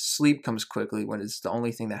purpose. Sleep comes quickly when it's the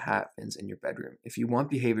only thing that happens in your bedroom. If you want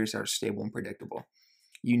behaviors that are stable and predictable,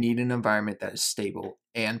 you need an environment that is stable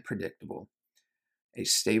and predictable. A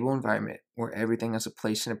stable environment where everything has a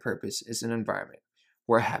place and a purpose is an environment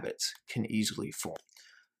where habits can easily form.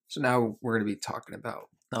 So now we're going to be talking about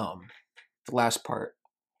the last part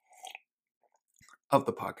of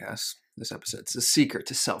the podcast, this episode. It's the secret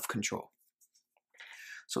to self-control.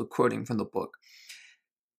 So quoting from the book,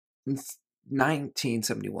 in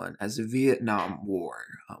 1971, as the Vietnam War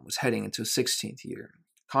was heading into its 16th year,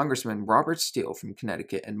 Congressman Robert Steele from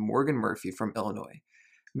Connecticut and Morgan Murphy from Illinois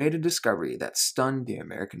made a discovery that stunned the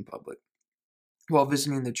American public. While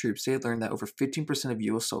visiting the troops, they had learned that over 15% of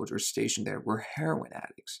U.S. soldiers stationed there were heroin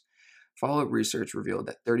addicts. Follow-up research revealed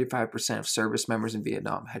that 35% of service members in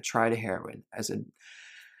Vietnam had tried heroin,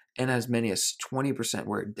 and as many as 20%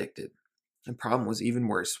 were addicted. The problem was even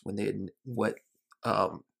worse when they had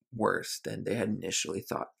worse than they had initially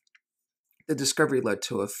thought. The discovery led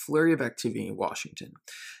to a flurry of activity in Washington,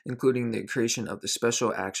 including the creation of the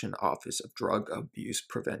Special Action Office of Drug Abuse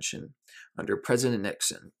Prevention under President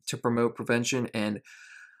Nixon to promote prevention and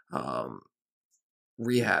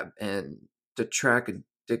rehab and to track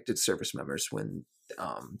addicted service members when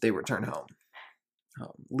they return home.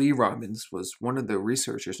 Lee Robbins was one of the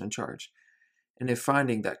researchers in charge, and a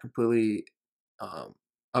finding that completely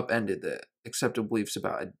upended the accepted beliefs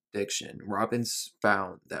about addiction. Robbins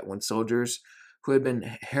found that when soldiers who had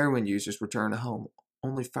been heroin users returned home,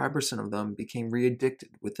 only 5% of them became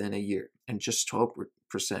re-addicted within a year, and just 12%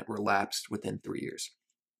 relapsed within 3 years.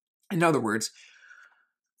 In other words,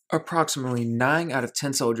 approximately 9 out of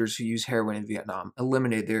 10 soldiers who used heroin in Vietnam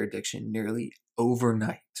eliminated their addiction nearly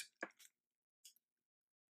overnight.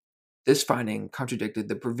 This finding contradicted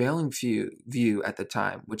the prevailing view at the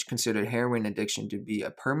time, which considered heroin addiction to be a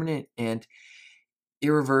permanent and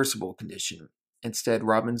irreversible condition. Instead,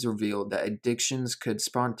 Robbins revealed that addictions could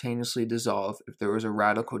spontaneously dissolve if there was a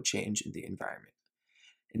radical change in the environment.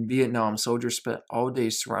 In Vietnam, soldiers spent all day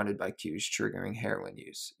surrounded by cues triggering heroin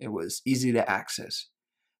use. It was easy to access.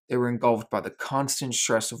 They were engulfed by the constant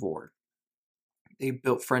stress of war. They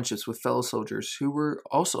built friendships with fellow soldiers who were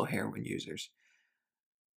also heroin users,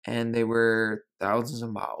 and they were thousands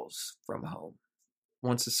of miles from home.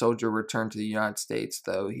 Once the soldier returned to the United States,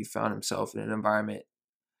 though, he found himself in an environment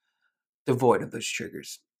devoid of those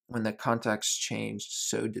triggers. When the context changed,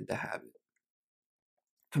 so did the habit.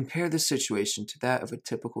 Compare this situation to that of a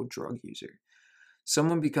typical drug user.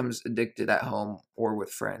 Someone becomes addicted at home or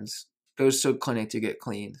with friends, goes to a clinic to get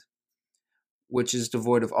cleaned, which is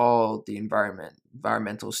devoid of all the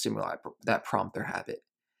environmental stimuli that prompt their habit,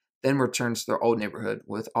 then returns to their old neighborhood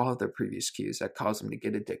with all of their previous cues that caused them to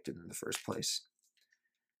get addicted in the first place.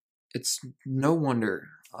 It's no wonder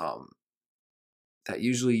that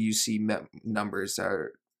usually you see numbers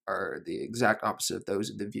that are the exact opposite of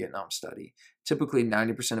those of the Vietnam study. Typically,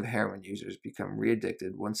 90% of heroin users become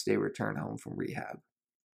re-addicted once they return home from rehab.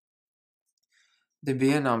 The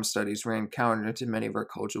Vietnam studies ran counter to many of our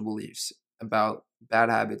cultural beliefs about bad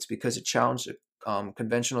habits because it challenged the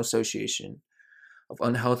conventional association of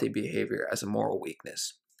unhealthy behavior as a moral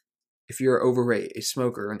weakness. If you're overweight, a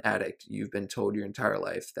smoker, or an addict, you've been told your entire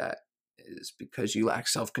life that is because you lack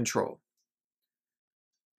self-control.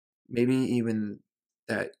 Maybe even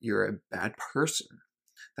that you're a bad person.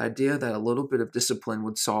 The idea that a little bit of discipline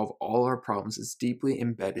would solve all our problems is deeply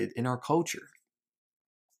embedded in our culture.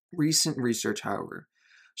 Recent research, however,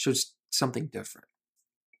 shows something different.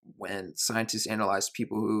 When scientists analyze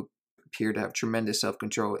people who appear to have tremendous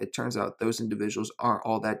self-control, it turns out those individuals aren't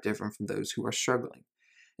all that different from those who are struggling.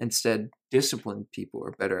 Instead, disciplined people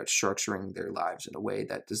are better at structuring their lives in a way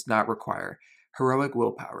that does not require heroic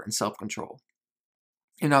willpower and self-control.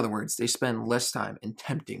 In other words, they spend less time in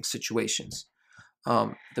tempting situations.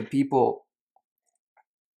 The people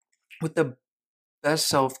with the best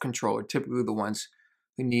self-control are typically the ones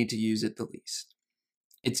who need to use it the least.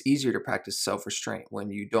 It's easier to practice self-restraint when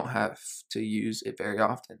you don't have to use it very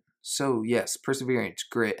often. So yes, perseverance,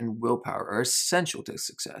 grit, and willpower are essential to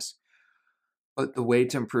success. But the way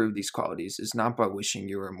to improve these qualities is not by wishing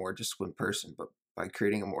you were a more disciplined person, but by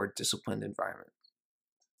creating a more disciplined environment.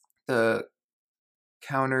 The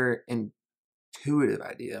counterintuitive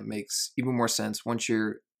idea makes even more sense once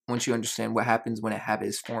you understand what happens when a habit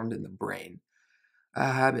is formed in the brain.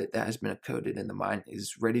 A habit that has been encoded in the mind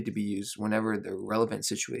is ready to be used whenever the relevant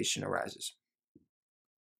situation arises.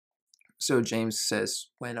 So James says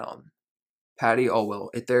when Patty Allwell,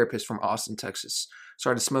 a therapist from Austin, Texas,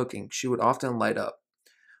 started smoking, she would often light up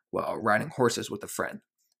while riding horses with a friend.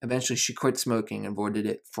 Eventually, she quit smoking and avoided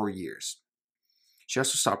it for years. She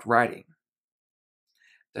also stopped riding.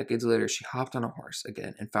 Decades later, she hopped on a horse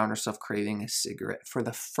again and found herself craving a cigarette for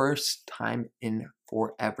the first time in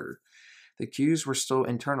forever. The cues were still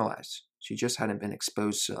internalized. She just hadn't been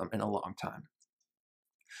exposed to them in a long time.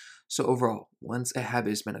 So overall, once a habit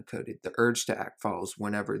has been encoded, the urge to act follows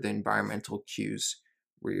whenever the environmental cues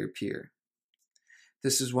reappear.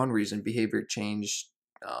 This is one reason behavior change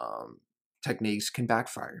techniques can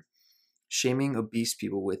backfire. Shaming obese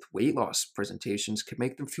people with weight loss presentations can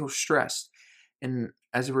make them feel stressed, and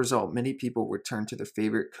as a result, many people return to their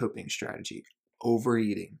favorite coping strategy,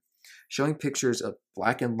 overeating. Showing pictures of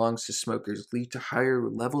blackened lungs to smokers lead to higher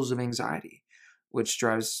levels of anxiety, which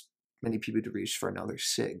drives many people to reach for another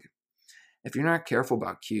cig. If you're not careful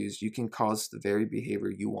about cues, you can cause the very behavior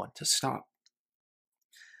you want to stop.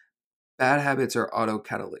 Bad habits are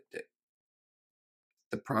autocatalytic.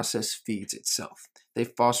 The process feeds itself. They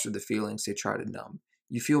foster the feelings they try to numb.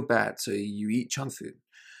 You feel bad, so you eat junk food.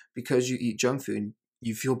 Because you eat junk food,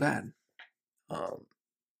 you feel bad.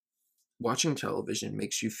 Watching television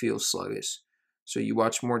makes you feel sluggish, so you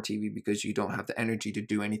watch more TV because you don't have the energy to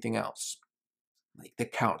do anything else. Like the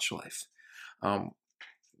couch life.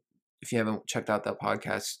 If you haven't checked out that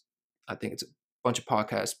podcast, I think it's a bunch of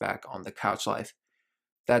podcasts back on the couch life.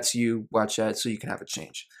 That's you. Watch that so you can have a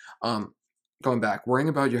change. Going back, worrying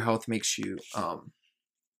about your health makes you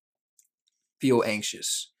feel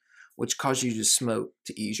anxious, which causes you to smoke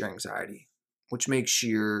to ease your anxiety, which makes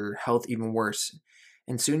your health even worse.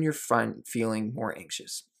 And soon you're feeling more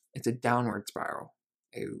anxious. It's a downward spiral,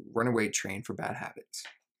 a runaway train for bad habits.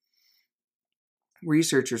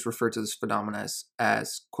 Researchers refer to this phenomenon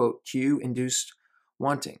as quote, cue-induced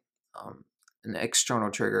wanting. An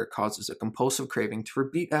external trigger causes a compulsive craving to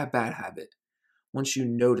repeat that bad habit. Once you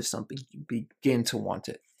notice something, you begin to want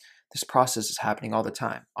it. This process is happening all the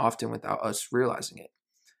time, often without us realizing it.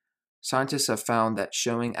 Scientists have found that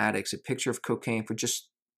showing addicts a picture of cocaine for just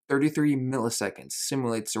 33 milliseconds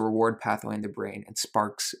simulates the reward pathway in the brain and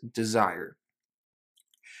sparks desire.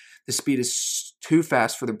 The speed is too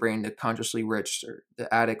fast for the brain to consciously register.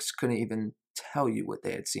 The addicts couldn't even tell you what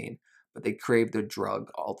they had seen, but they craved the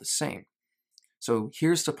drug all the same. So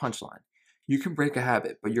here's the punchline. You can break a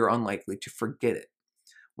habit, but you're unlikely to forget it.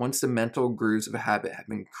 Once the mental grooves of a habit have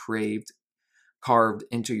been carved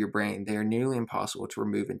into your brain, they are nearly impossible to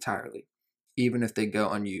remove entirely, even if they go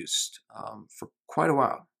unused for quite a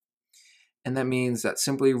while. And that means that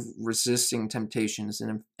simply resisting temptation is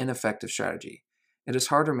an ineffective strategy. It is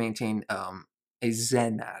hard to maintain a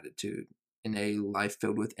Zen attitude in a life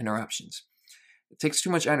filled with interruptions. It takes too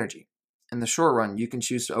much energy. In the short run, you can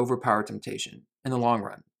choose to overpower temptation. In the long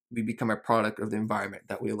run, we become a product of the environment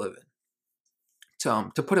that we live in.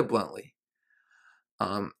 To put it bluntly,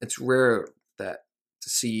 it's rare to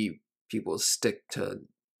see people stick to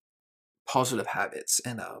positive habits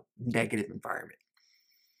in a negative environment.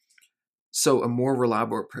 So a more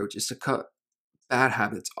reliable approach is to cut bad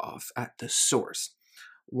habits off at the source.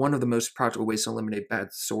 One of the most practical ways to eliminate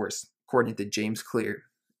bad source, according to James Clear,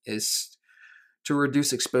 is to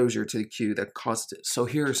reduce exposure to the cue that caused it. So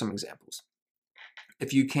here are some examples.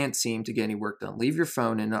 If you can't seem to get any work done, leave your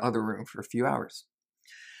phone in the other room for a few hours.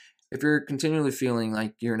 If you're continually feeling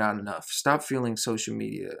like you're not enough, stop following social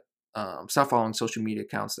media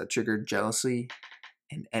accounts that trigger jealousy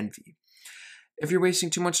and envy. If you're wasting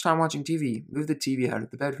too much time watching TV, move the TV out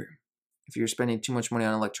of the bedroom. If you're spending too much money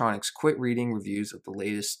on electronics, quit reading reviews of the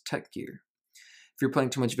latest tech gear. If you're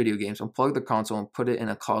playing too much video games, unplug the console and put it in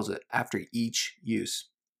a closet after each use.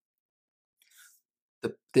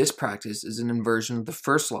 This practice is an inversion of the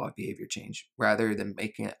first law of behavior change. Rather than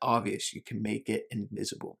making it obvious, you can make it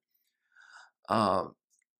invisible.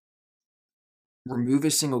 Remove a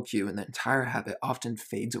single cue and the entire habit often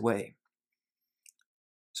fades away.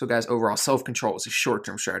 So guys, overall, self-control is a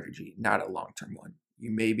short-term strategy, not a long-term one.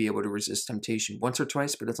 You may be able to resist temptation once or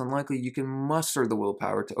twice, but it's unlikely you can muster the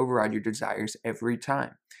willpower to override your desires every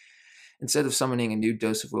time. Instead of summoning a new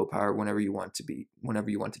dose of willpower whenever you want to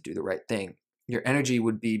do the right thing, your energy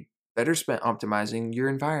would be better spent optimizing your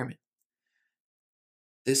environment.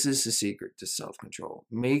 This is the secret to self-control.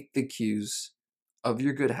 Make the cues of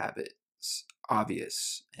your good habits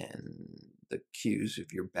obvious and the cues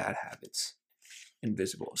of your bad habits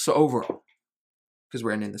invisible. So overall, because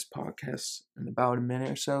we're ending this podcast in about a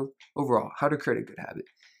minute or so, overall, how to create a good habit.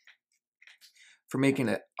 For making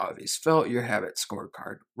it obvious, fill out your habits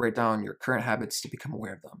scorecard. Write down your current habits to become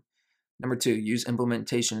aware of them. Number 2, use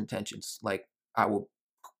implementation intentions like I will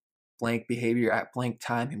blank behavior at blank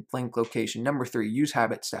time and blank location. Number 3, use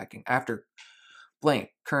habit stacking. After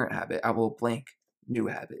blank current habit, I will blank new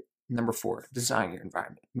habit. Number 4, design your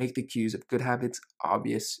environment. Make the cues of good habits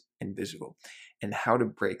obvious and visible. And how to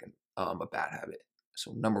break a bad habit.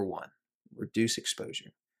 So number 1, reduce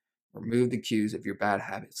exposure. Remove the cues of your bad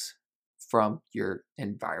habits from your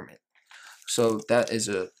environment. So that is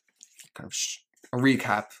a kind of a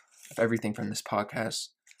recap of everything from this podcast.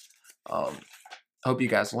 I hope you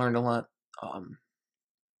guys learned a lot.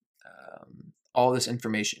 All this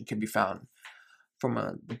information can be found from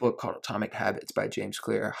the book called Atomic Habits by James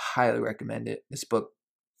Clear. I highly recommend it. This book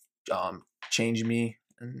changed me,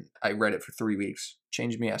 and I read it for 3 weeks.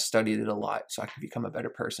 Changed me. I studied it a lot so I could become a better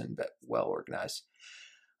person, but well organized.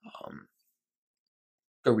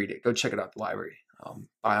 Go read it. Go check it out at the library.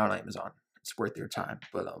 Buy on Amazon. It's worth your time.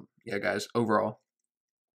 But yeah, guys, overall,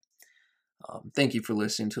 thank you for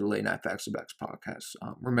listening to the Late Night Facts with Bex podcast.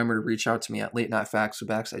 Remember to reach out to me at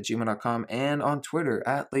latenightfactswithbex@gmail.com and on Twitter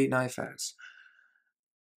at Late Night Facts.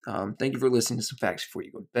 Thank you for listening to some facts before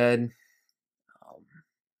you go to bed.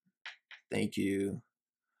 Thank you.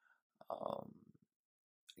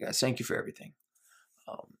 Guys, thank you for everything.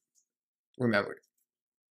 Remember,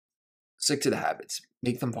 stick to the habits.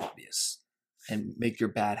 Make them obvious. And make your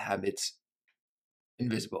bad habits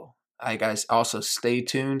invisible. Alright, guys, also stay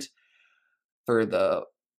tuned for the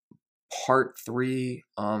part 3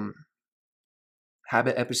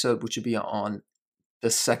 habit episode, which will be on the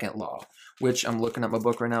second law, which I'm looking at my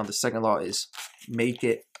book right now. The second law is make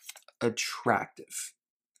it attractive.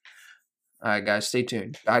 Alright, guys, stay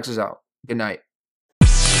tuned. Bax is out. Good night.